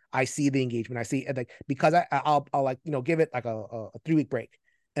views, I see the engagement, I see, and like because I'll like give it like a 3 week break,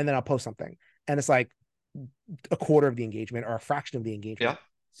 and then I'll post something, and it's like a quarter of the engagement or a fraction of the Yeah. engagement.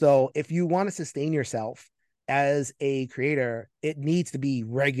 So if you want to sustain yourself as a creator, it needs to be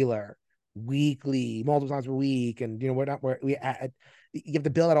regular, weekly, multiple times per week. And we're not where you have to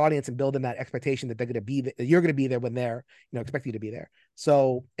build that audience and build in that expectation that they're going to be that you're going to be there when they're expect you to be there.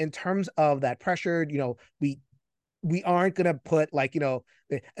 So in terms of that pressure, we aren't going to put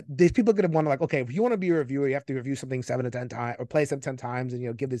these people are going to want to like, okay, if you want to be a reviewer, you have to review something 7 to 10 times or play 7 to 10 times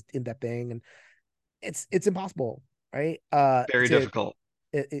and give this in-depth thing. And it's impossible, right? Very To difficult.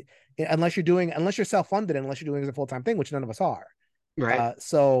 it, unless you're self-funded and unless you're doing it as a full-time thing, which none of us are. Right.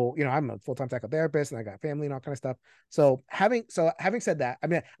 So I'm a full-time psychotherapist and I got family and all kind of stuff. So having said that, I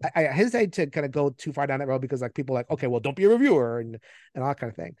mean, I hesitate to kind of go too far down that road because like people are like, okay, well, don't be a reviewer and all that kind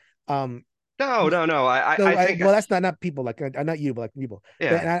of thing. Um, No, no, no. I think, well, that's not people like not you, but like people. But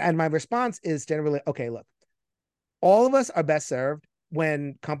yeah, and my response is generally, okay, look, all of us are best served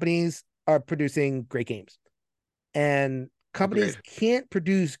when companies are producing great games. And companies agreed. can't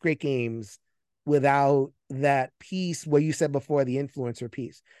produce great games without that piece where you said before the influencer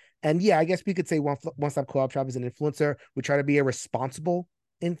piece. And yeah, I guess we could say one stop co-op shop is an influencer. We try to be a responsible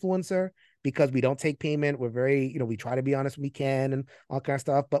influencer because we don't take payment. We're very, we try to be honest when we can and all kind of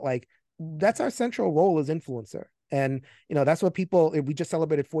stuff. But like that's our central role as influencer. And that's what people we just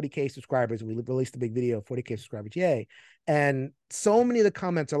celebrated 40K subscribers and we released a big video, 40K subscribers, yay. And so many of the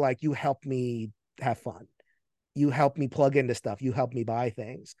comments are like, you help me have fun, you help me plug into stuff, you help me buy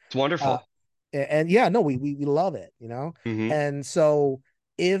things. It's uh wonderful. and yeah, no, we love it, Hmm. and so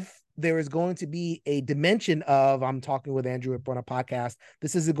if there is going to be a dimension of I'm talking with Andrew on a podcast,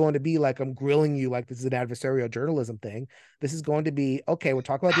 this isn't going to be like I'm grilling you like this is an adversarial journalism thing. This is going to be, okay, we're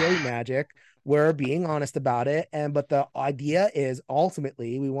talking about daily magic, we're being honest about it, but the idea is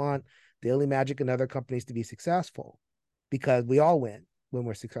ultimately we want daily magic and other companies to be successful because we all win when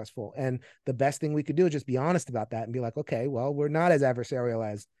we're successful. And the best thing we could do is just be honest about that and be like, okay, well, we're not as adversarial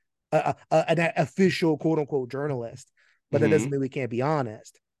as an official quote unquote journalist, but that doesn't Hmm. mean we can't be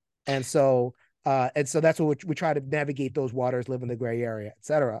honest. And so that's what we try to navigate those waters, live in the gray area,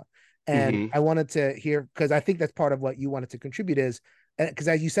 etc. And Hmm. I wanted to hear, because I think that's part of what you wanted to contribute is, because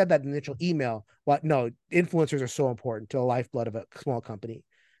as you said that initial email, what no, influencers are so important to the lifeblood of a small company,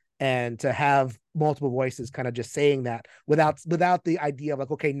 and to have multiple voices kind of just saying that without the idea of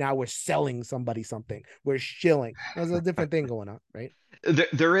like, okay, now we're selling somebody something, we're shilling. There's a different thing going on, right?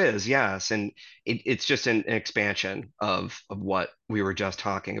 There is, yes, and it's just an expansion of what we were just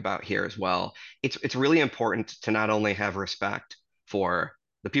talking about here as well. It's really important to not only have respect for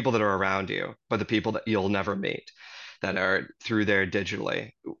the people that are around you, but the people that you'll never meet that are through there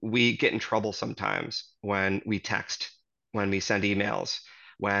digitally. We get in trouble sometimes when we text, when we send emails,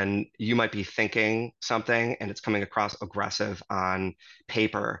 when you might be thinking something and it's coming across aggressive on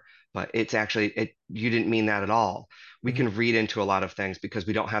paper, but it's actually you didn't mean that at all. We Mm-hmm. can read into a lot of things because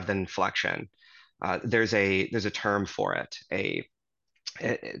we don't have the inflection. There's a term for it.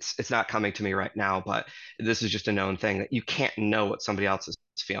 It's not coming to me right now, but this is just a known thing that you can't know what somebody else is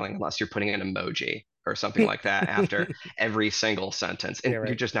feeling unless you're putting an emoji or something like that after every single sentence, Yeah, and you're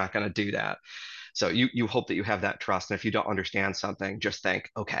right. just not going to do that. So you hope that you have that trust, and if you don't understand something, just think,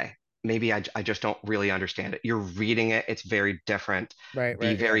 okay, maybe I just don't really understand it. You're reading it; it's very different. Right, Be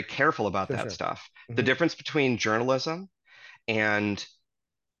right, yeah, very careful about for that sure. stuff. The Mm-hmm. difference between journalism and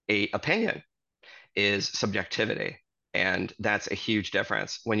a opinion is subjectivity. And that's a huge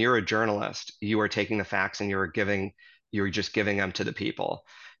difference. When you're a journalist, you are taking the facts and you're just giving them to the people.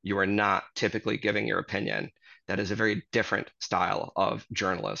 You are not typically giving your opinion. That is a very different style of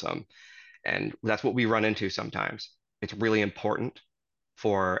journalism. And that's what we run into sometimes. It's really important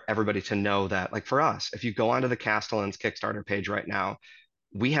for everybody to know that, like for us, if you go onto the Castellan's Kickstarter page right now,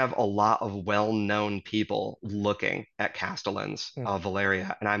 we have a lot of well-known people looking at Castellan's Mm.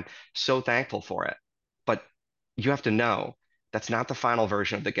 Valeria, and I'm so thankful for it. But you have to know that's not the final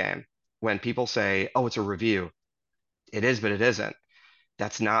version of the game. When people say, "Oh, it's a review," it is, but it isn't.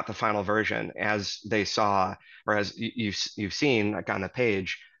 That's not the final version. As they saw, or as you've seen, like on the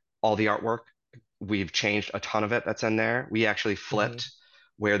page, all the artwork, we've changed a ton of it that's in there. We actually Mm-hmm. flipped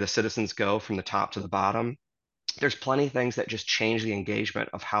where the citizens go from the top to the bottom. There's plenty of things that just change the engagement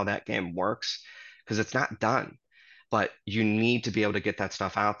of how that game works because it's not done. But you need to be able to get that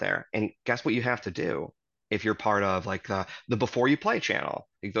stuff out there. And guess what you have to do if you're part of like the Before You Play channel.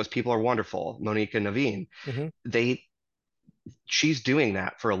 Like, those people are wonderful. Monique and Naveen, Mm-hmm. they she's doing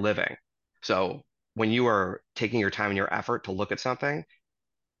that for a living. So when you are taking your time and your effort to look at something,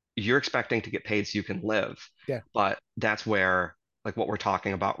 you're expecting to get paid so you can live. Yeah. But that's where, like what we're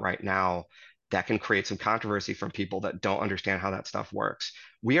talking about right now, that can create some controversy from people that don't understand how that stuff works.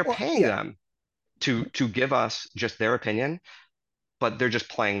 We are Well, paying yeah. them to give us just their opinion. but they're just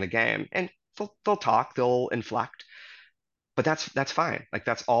playing the game, and they'll talk, they'll inflect, but that's fine. Like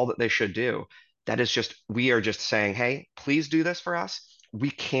that's all that they should do. That is just we are just saying, hey, please do this for us.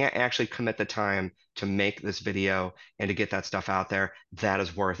 We can't actually commit the time to make this video and to get that stuff out there. That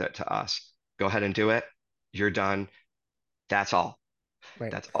is worth it to us. Go ahead and do it. You're done. That's all.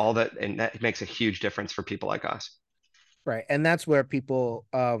 Right. That's all that, and that makes a huge difference for people like us. Right. And that's where people,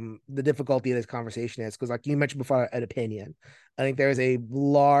 the difficulty of this conversation is because, like you mentioned before, an opinion. I think there is a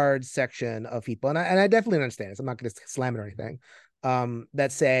large section of people, and I definitely understand this. I'm not going to slam it or anything,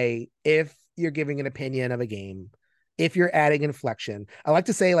 that say if you're giving an opinion of a game, if you're adding inflection, I like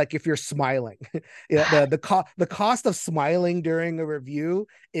to say, like, if you're smiling, the cost of smiling during a review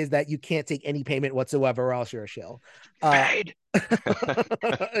is that you can't take any payment whatsoever, or else you're a shill. Paid.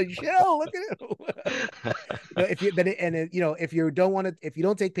 Shill, look at it. If you then if you don't want to, if you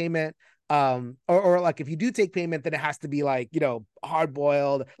don't take payment, or like if you do take payment, then it has to be like hard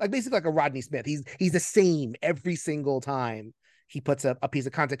boiled, like basically like a Rodney Smith. He's the same every single time he puts up a piece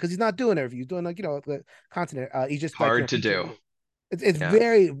of content because he's not doing it. He's doing like the content. He's just Hard to do. It's Yeah,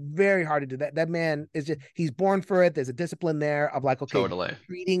 very, very hard to do that. That man is just, he's born for it. There's a discipline there of like, okay, totally.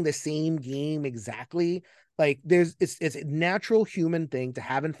 treating the same game exactly. Like it's a natural human thing to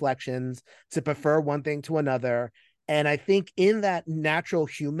have inflections, to prefer one thing to another. And I think in that natural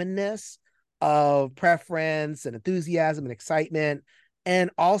humanness of preference and enthusiasm and excitement, and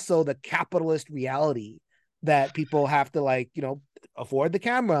also the capitalist reality that people have to afford the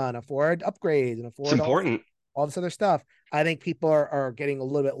camera and afford upgrades and It's afford important. all this other stuff. I think people are getting a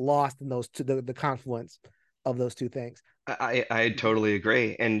little bit lost in those two, the confluence of those two things. I totally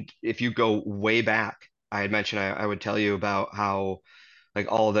agree. And if you go way back, I had mentioned I would tell you about how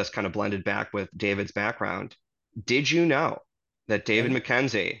like all of this kind of blended back with David's background. Did you know that David Okay.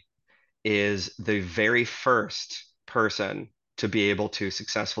 Mackenzie is the very first person to be able to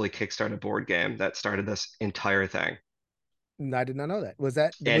successfully kickstart a board game that started this entire thing? No, I did not know that. Was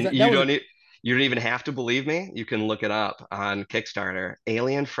And that was you don't even have to believe me. You can look it up on Kickstarter.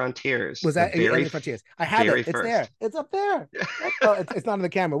 Alien Frontiers, was the that very Alien Frontiers? I have it. very It's first. there. It's up there. Oh, it's not on the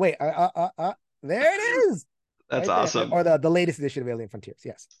camera. Wait, there it is, That's right there. awesome. Or the latest edition of Alien Frontiers.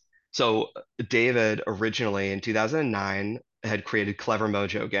 Yes. So David originally in 2009 had created Clever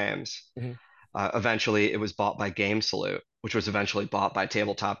Mojo Games. Mhm. Eventually, it was bought by Game Salute, which was eventually bought by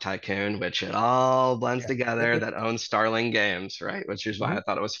Tabletop Tycoon, which it all blends Yeah. Yep. together. Yep. That owns Starling Games, right? Which is why Mhm. I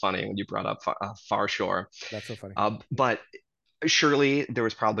thought it was funny when you brought up Far Shore. That's so funny. But surely there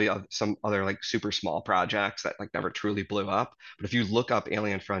was probably some other like super small projects that like never truly blew up. But if you look up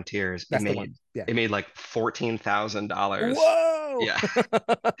Alien Frontiers, That's the one. Yeah. it made like $14,000. Whoa. Yeah.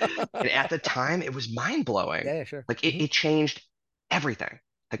 And at the time, it was mind blowing. Yeah. Yeah. Sure. Like Hmm. it changed everything,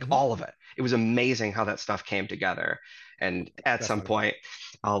 like Hmm. all of it. It was amazing how that stuff came together. And at That's some funny. point,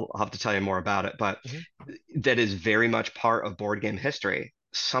 I'll have to tell you more about it. But Hmm. that is very much part of board game history,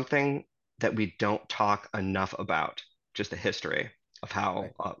 something that we don't talk enough about, just the history of how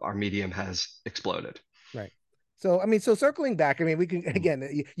Right. our medium has exploded. Right. So, I mean, so circling back, I mean, we can, Mhm.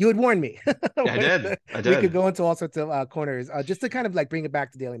 again, you had warned me. Yeah, I did. I We could did. go into all sorts of corners, just to kind of like bring it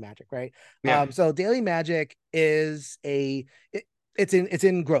back to Daily Magic, right? Yeah. So Daily Magic is it's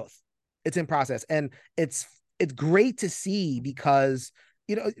in growth, it's in process, and it's great to see because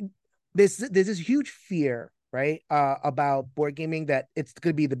you know there's this huge fear, right, about board gaming that it's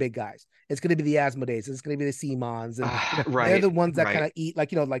going to be the big guys. It's going to be the Asmodees. It's going to be the Simons, and they're Right. the ones that kind Right. of eat like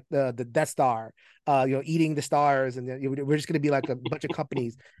the Death Star, eating the stars, and we're just going to be like a bunch of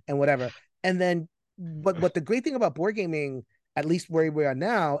companies and whatever. And then, but the great thing about board gaming, at least where we are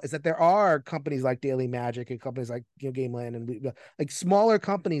now, is that there are companies like Daily Magic and companies like Gameland and like smaller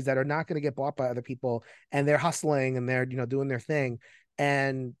companies that are not going to get bought by other people, and they're hustling and they're doing their thing.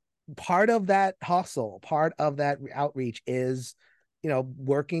 And part of that hustle, part of that outreach is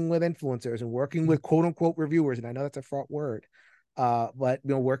working with influencers and working with quote unquote reviewers. And I know that's a fraught word, but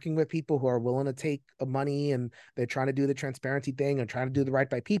working with people who are willing to take money, and they're trying to do the transparency thing and trying to do the right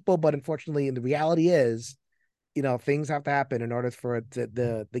by people. But unfortunately, and the reality is, things have to happen in order for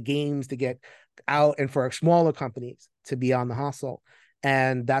the games to get out and for smaller companies to be on the hustle.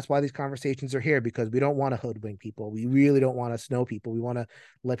 And that's why these conversations are here, because we don't want to hoodwink people. We really don't want to snow people. We want to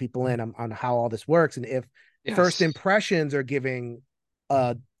let people in on how all this works. And if first Yes. impressions are giving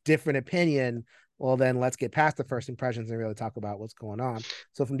a different opinion, well, then let's get past the first impressions and really talk about what's going on.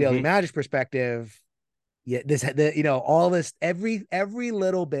 So from Daily Hmm. Magic's perspective, yeah, all this, every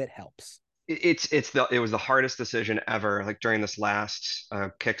little bit helps. It was the hardest decision ever, like during this last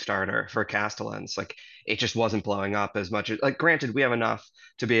Kickstarter for Castellans. Like it just wasn't blowing up as much as, like, granted, we have enough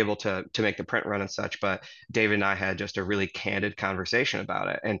to be able to make the print run and such, but David and I had just a really candid conversation about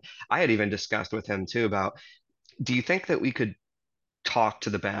it. And I had even discussed with him too about, do you think that we could talk to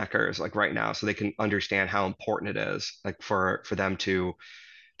the backers like right now so they can understand how important it is, like for them to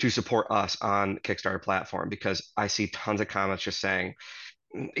support us on Kickstarter platform? Because I see tons of comments just saying,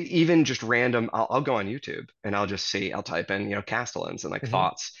 even just random, I'll go on YouTube and I'll type in, Castellans and like Hmm.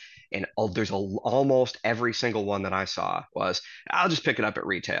 thoughts. And almost every single one that I saw was, I'll just pick it up at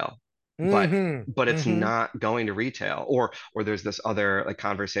retail. But Hmm. but it's Hmm. not going to retail. Or there's this other like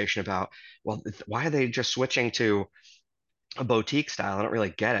conversation about, well, why are they just switching to a boutique style? I don't really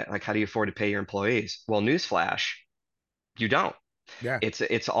get it. Like, how do you afford to pay your employees? Well, newsflash, you don't. Yeah.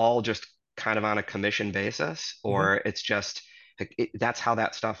 It's all just kind of on a commission basis, Hmm. or it's just like that's how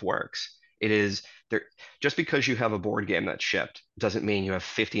that stuff works. It is there just because you have a board game that's shipped doesn't mean you have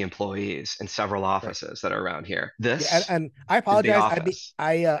 50 employees and several Right. offices that are around here. Yeah, This and I is the apologize. office.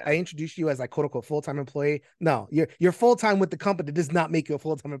 I Yeah, introduced you as like quote unquote full time employee. No, you're full time with the company. Does not make you a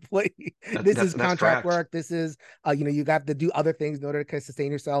full time employee. that, This that's is that's contract correct. work. This is you got to do other things in order to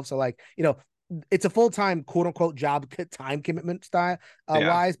sustain yourself. So like it's a full time quote unquote job time commitment style Yeah,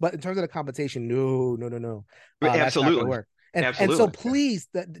 wise. But in terms of the compensation, no, no, no, no, that's not going to absolutely, work. And so absolutely. please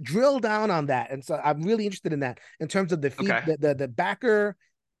drill down on that. And so I'm really interested in that in terms of the Okay. feed the backer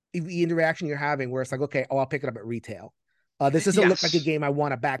interaction you're having where it's like, okay, oh, I'll pick it up at retail. This doesn't look like a Yes. game I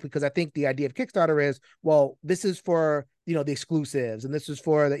want to back because I think the idea of Kickstarter is, well, this is for the exclusives and this is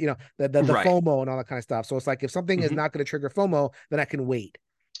for the Right. FOMO and all that kind of stuff. So it's like if something is Mhm. not going to trigger FOMO, then I can wait,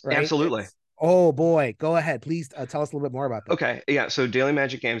 right? Absolutely. It's oh boy, go ahead, please tell us a little bit more about that. Okay, yeah, so Daily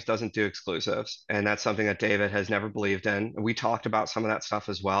Magic Games doesn't do exclusives, and that's something that David has never believed in. We talked about some of that stuff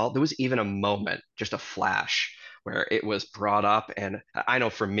as well. There was even a moment, just a flash, where it was brought up, and I know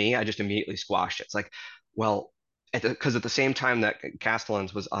for me, I just immediately squashed it. It's like, well, because at the same time that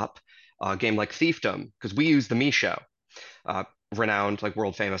Castellans was up, a game like Thiefdom, because we use the Misho, uh, renowned, like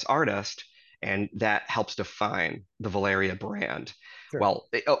world famous artist, and that helps define the Valeria brand. Sure. Well,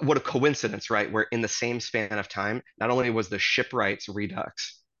 what a coincidence, right? Where in the same span of time, not only was the Shipwrights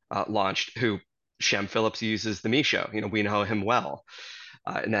Redux launched, who Shem Phillips uses the Misho, we know him well,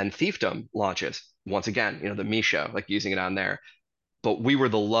 and then Thiefdom launches once again, the Misho, like using it on there. But we were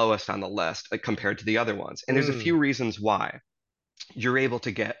the lowest on the list, like compared to the other ones, and there's a Mm, few reasons why. You're able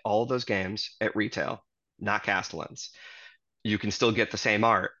to get all of those games at retail, not Castellans. You can still get the same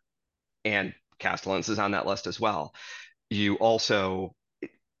art, and Castellans is on that list as well. You also,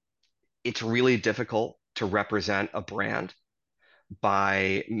 it's really difficult to represent a brand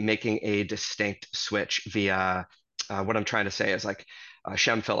by making a distinct switch via what I'm trying to say is like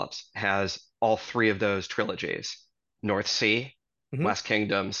Shem Phillips has all three of those trilogies: North Sea, hmm. West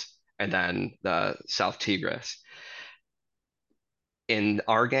Kingdoms, and then the South Tigris. In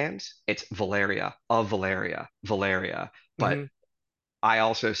our games, it's Valeria, of Valeria, Valeria. But Hmm. I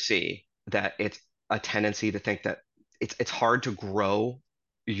also see that it's a tendency to think that it's hard to grow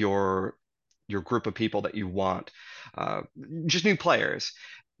your your group of people that you want, uh, just new players,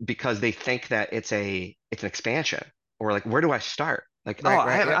 because they think that it's an expansion, or like, where do I start? Like, oh, Right, right.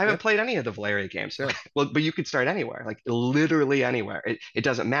 I Yep, haven't yep. played any of the Valeria games. Sure. Well, but you could start anywhere, like literally anywhere. It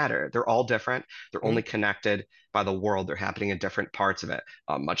doesn't matter. They're all different. They're Hmm. only connected by the world. They're happening in different parts of it,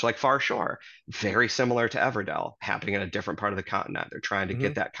 much like Far Shore, very similar to Everdell, happening in a different part of the continent. They're trying to Hmm.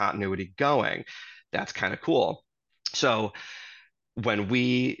 get that continuity going. That's kind of cool. So when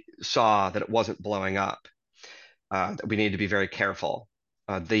we saw that it wasn't blowing up, that we needed to be very careful.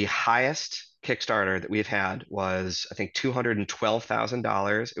 The highest Kickstarter that we've had was, I think,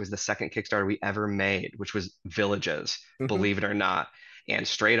 $212,000. It was the second Kickstarter we ever made, which was Villages, Hmm. believe it or not. And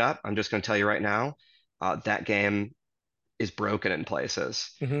straight up, I'm just going to tell you right now, that game is broken in places.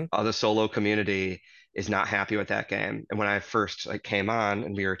 Hmm. The solo community is not happy with that game. And when I first like came on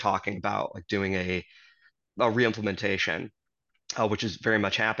and we were talking about like doing a re-implementation, which is very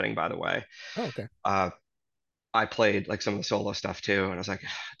much happening, by the way, Oh, okay. uh, I played like some of the solo stuff too, and I was like,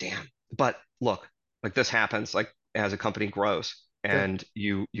 damn. But look, like this happens like as a company grows Sure. and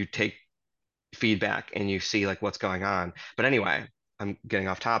you take feedback and you see like what's going on. But anyway, I'm getting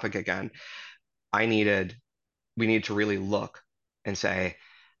off topic again. I needed we need to really look and say,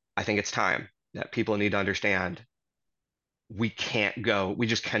 I think it's time that people need to understand we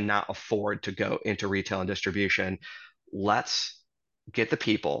just cannot afford to go into retail and distribution. Let's get the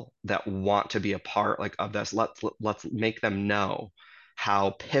people that want to be a part like of this. Let's make them know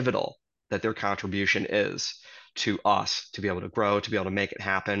how pivotal that their contribution is to us to be able to grow, to be able to make it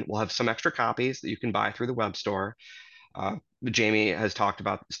happen. We'll have some extra copies that you can buy through the web store. Uh, Jamie Stegmaier has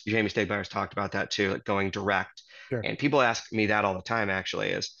talked about that too, like going direct. Sure. And people ask me that all the time, actually,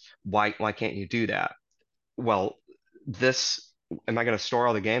 is why can't you do that? Well, this am I going to store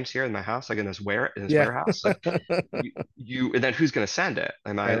all the games here in my house, like in this Yeah. warehouse? Like and then who's going to send it?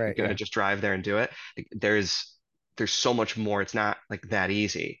 Am I Right. going to Yeah. just drive there and do it? Like, there's so much more. It's not like that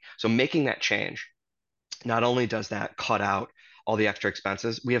easy. So making that change, not only does that cut out all the extra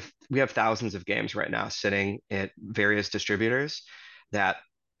expenses, we have thousands of games right now sitting at various distributors that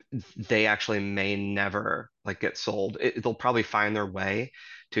they actually may never like get sold. They'll probably find their way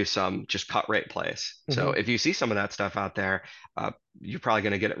to some just cut rate place. So Mhm. if you see some of that stuff out there, you're probably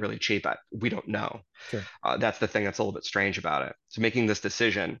going to get it really cheap. We don't know. Sure. That's the thing that's a little bit strange about it. So making this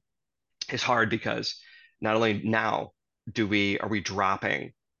decision is hard because not only now are we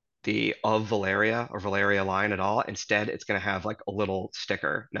dropping the of Valeria or Valeria line at all. Instead, it's going to have like a little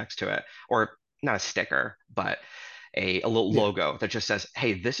sticker next to it, or not a sticker, but a little Yeah. logo that just says,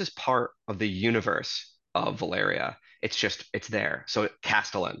 "Hey, this is part of the universe of Valeria." It's there. So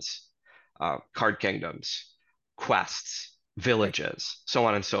castellans, card kingdoms, quests, Right. villages, so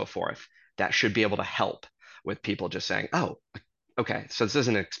on and so forth. That should be able to help with people just saying, "Oh, okay, so this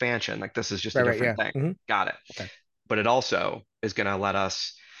isn't an expansion. Like this is just a Right. Right. different Yeah. thing." Hmm. Got it. Okay. But it also is going to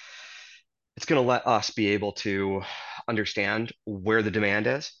it's going to let us be able to understand where the demand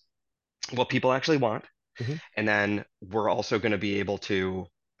is, what people actually want, Hmm. and then we're also going to be able to,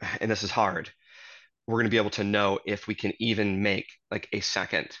 and this is hard, we're going to be able to know if we can even make like a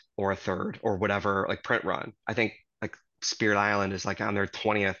second or a third or whatever like print run. I think like Spirit Island is like on their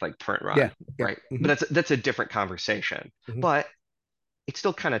 20th like print run, Yeah. Yep. right? But Hmm. that's a different conversation. Hmm. But it's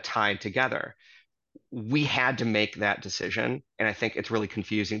still kind of tied together. We had to make that decision, and I think it's really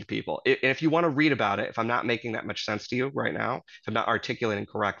confusing to people. And if you want to read about it, if I'm not making that much sense to you right now, if I'm not articulating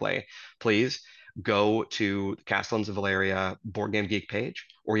correctly, please go to the Castellans of Valeria Board Game Geek page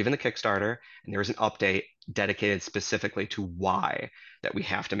or even the Kickstarter, and there's an update dedicated specifically to why that we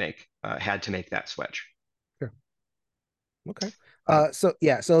had to make that switch. Sure. Okay. Uh, So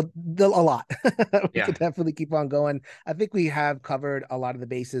yeah, so a lot. We yeah, could definitely keep on going. I think we have covered a lot of the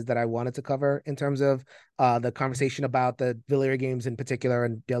bases that I wanted to cover in terms of the conversation about the Valeria games in particular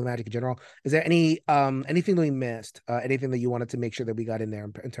and Daily Magic in general. Is there anything that we missed? Anything that you wanted to make sure that we got in there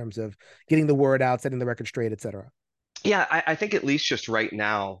in terms of getting the word out, setting the record straight, etc.? yeah, I think at least just right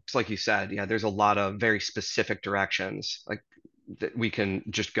now, it's like you said, yeah, there's a lot of very specific directions like that we can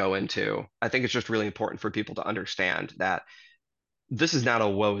just go into. I think it's just really important for people to understand that this is not a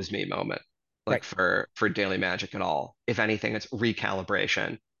woe is me moment, like Right. for Daily Magic at all. If anything, it's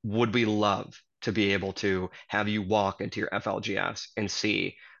recalibration. Would we love to be able to have you walk into your FLGS and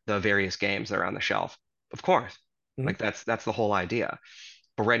see the various games that are on the shelf? Of course. Hmm. Like that's the whole idea.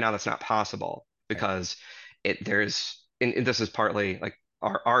 But right now that's not possible Right. because and this is partly like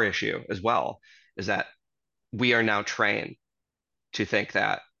our issue as well, is that we are now trained to think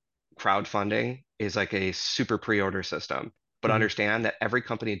that crowdfunding is like a super pre-order system, but Hmm. understand that every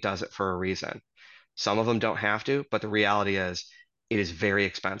company does it for a reason. Some of them don't have to, but the reality is it is very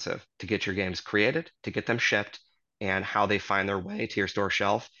expensive to get your games created, to get them shipped, and how they find their way to your store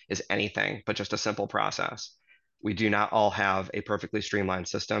shelf is anything but just a simple process. We do not all have a perfectly streamlined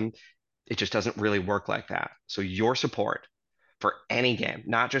system. It just doesn't really work like that. So your support for any game,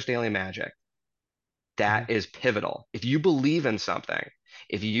 not just Daily Magic, Hmm. that is pivotal. If you believe in something,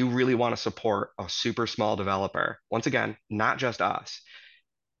 if you really want to support a super small developer, once again, not just us,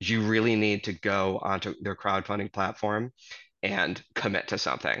 you really need to go onto their crowdfunding platform and commit to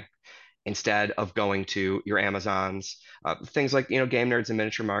something instead of going to your Amazons, things like, Game Nerds and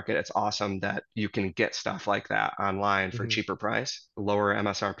Miniature Market. It's awesome that you can get stuff like that online for a Hmm. cheaper price, lower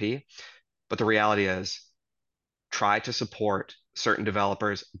MSRP. But the reality is, try to support certain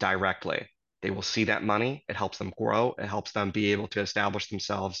developers directly. They will see that money. It helps them grow. It helps them be able to establish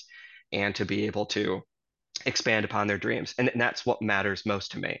themselves and to be able to expand upon their dreams. And that's what matters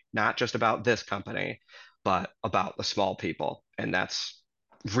most to me, not just about this company, but about the small people. And that's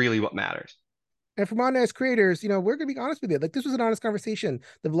really what matters. And from honest creators, we're gonna be honest with you. Like this was an honest conversation.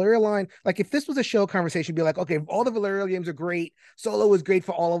 The Valeria line, like if this was a show conversation, be like, okay, all the Valeria games are great. Solo is great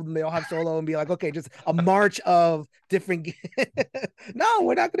for all of them. They all have solo, and be like, okay, just a march of different. No,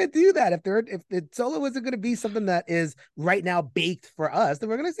 we're not gonna do that. If the solo isn't gonna be something that is right now baked for us, then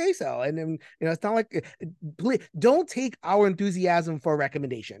we're gonna say so. And then it's not like please don't take our enthusiasm for a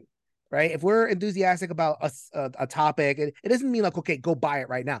recommendation. right? If we're enthusiastic about a topic, it doesn't mean like, okay, go buy it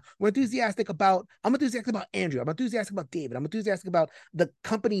right now. I'm enthusiastic about Andrew. I'm enthusiastic about David. I'm enthusiastic about the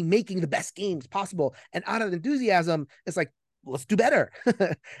company making the best games possible. And out of enthusiasm, it's like, let's do better.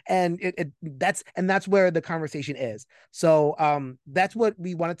 And that's where the conversation is. So that's what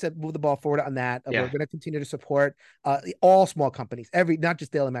we wanted to move the ball forward on that. Yeah. We're going to continue to support all small companies, not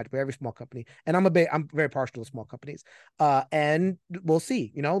just Daily Magic, but every small company. And I'm very partial to small companies. And we'll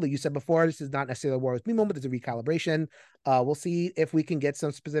see, like you said before, this is not necessarily a war with me moment. There's a recalibration. We'll see if we can get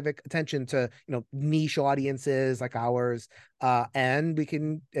some specific attention to, niche audiences like ours. And we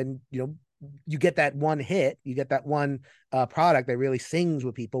can, you get that one hit, you get that one product that really sings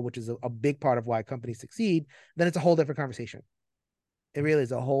with people, which is a big part of why companies succeed, then it's a whole different conversation. It really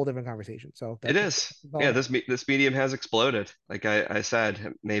is a whole different conversation. So it is. Yeah, this medium has exploded. Like I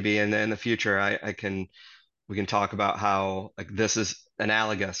said, maybe in the future, we can talk about how like this is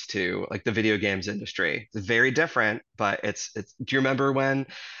analogous to like the video games industry. It's very different, but it's do you remember when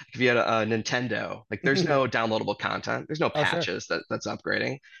if you had a Nintendo, like there's no downloadable content, there's no patches that's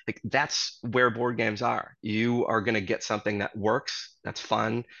upgrading. Like that's where board games are. You are going to get something that works, that's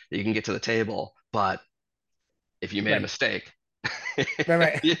fun, that you can get to the table, but if you made a mistake,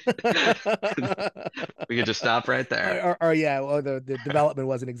 right. we could just stop right there. Or the development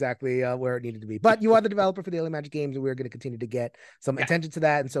wasn't exactly where it needed to be. But you are the developer for Daily Magic Games, and we're going to continue to get some attention to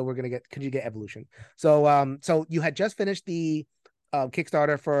that. And so we're going to continue to get evolution. So so you had just finished the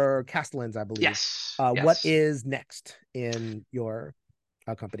Kickstarter for Castellans, I believe. Yes. What is next in your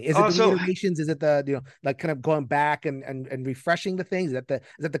company? Is it the iterations? Is it the like kind of going back and refreshing the things? Is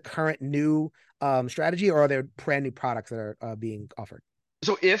that the current new strategy, or are there brand new products that are being offered?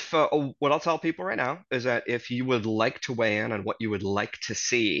 So if what I'll tell people right now is that if you would like to weigh in on what you would like to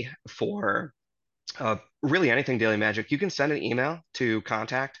see for really anything Daily Magic, you can send an email to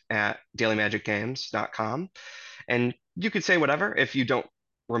contact@dailymagicgames.com, and you could say whatever. If you don't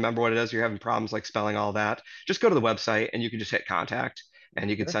remember what it is, you're having problems like spelling all that, just go to the website and you can just hit contact and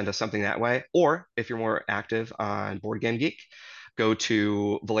you can send us something that way. Or if you're more active on Board Game Geek, go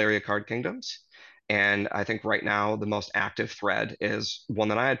to Valeria Card Kingdoms. And I think right now the most active thread is one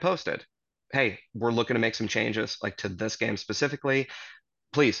that I had posted. Hey, we're looking to make some changes like to this game specifically.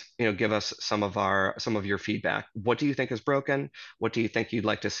 Please, give us some of your feedback. What do you think is broken? What do you think you'd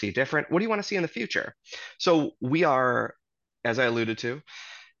like to see different? What do you want to see in the future? So we are, as I alluded to,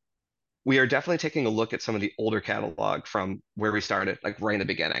 we are definitely taking a look at some of the older catalog from where we started, like right in the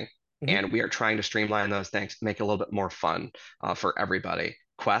beginning. And we are trying to streamline those things, make it a little bit more fun for everybody.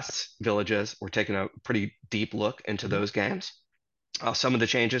 Quests, villages, we're taking a pretty deep look into those games. Some of the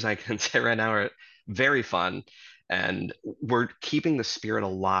changes I can say right now are very fun, and we're keeping the spirit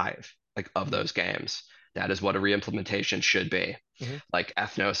alive like of those games. That is what a reimplementation should be. Like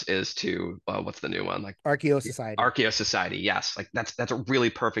Ethnos is to what's the new one? Like Archaeo Society. Archaeo Society, yes. Like that's a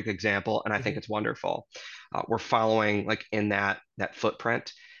really perfect example, and I think it's wonderful. We're following like in that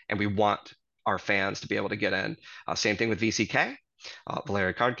footprint, and we want our fans to be able to get in. Same thing with VCK,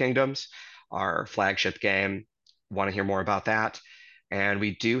 Valeria Card Kingdoms, our flagship game. Want to hear more about that? And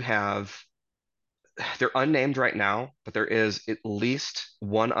we do have. They're unnamed right now, but there is at least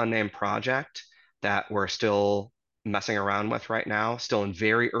one unnamed project that we're still messing around with right now, still in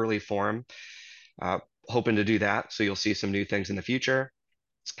very early form. Hoping to do that, so you'll see some new things in the future.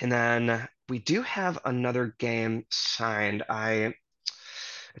 And then we do have another game signed.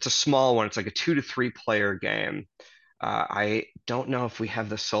 It's a small one. It's like a 2 to 3 player game. I don't know if we have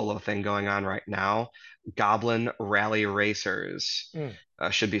the solo thing going on right now. Goblin Rally Racers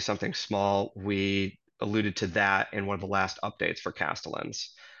should be something small. We alluded to that in one of the last updates for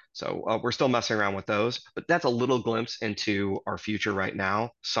Castellans. So we're still messing around with those, but that's a little glimpse into our future right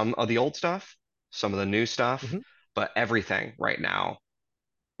now. Some of the old stuff, some of the new stuff, but everything right now,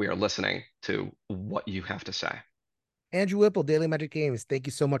 we are listening to what you have to say. Andrew Whipple, Daily Magic Games, thank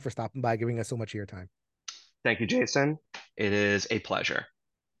you so much for stopping by, giving us so much of your time. Thank you, Jason. It is a pleasure.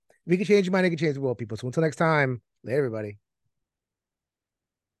 If you can change your mind, you can change the world, people. So until next time, later, everybody.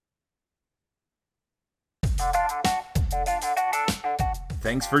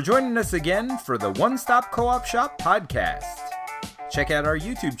 Thanks for joining us again for the One Stop Co-op Shop podcast. Check out our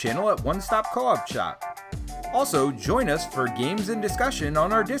YouTube channel at One Stop Co-op Shop. Also, join us for games and discussion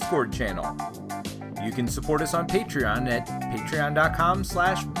on our Discord channel. You can support us on Patreon at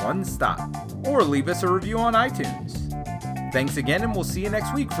patreon.com/onestop or leave us a review on iTunes. Thanks again, and we'll see you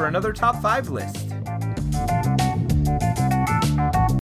next week for another Top 5 list.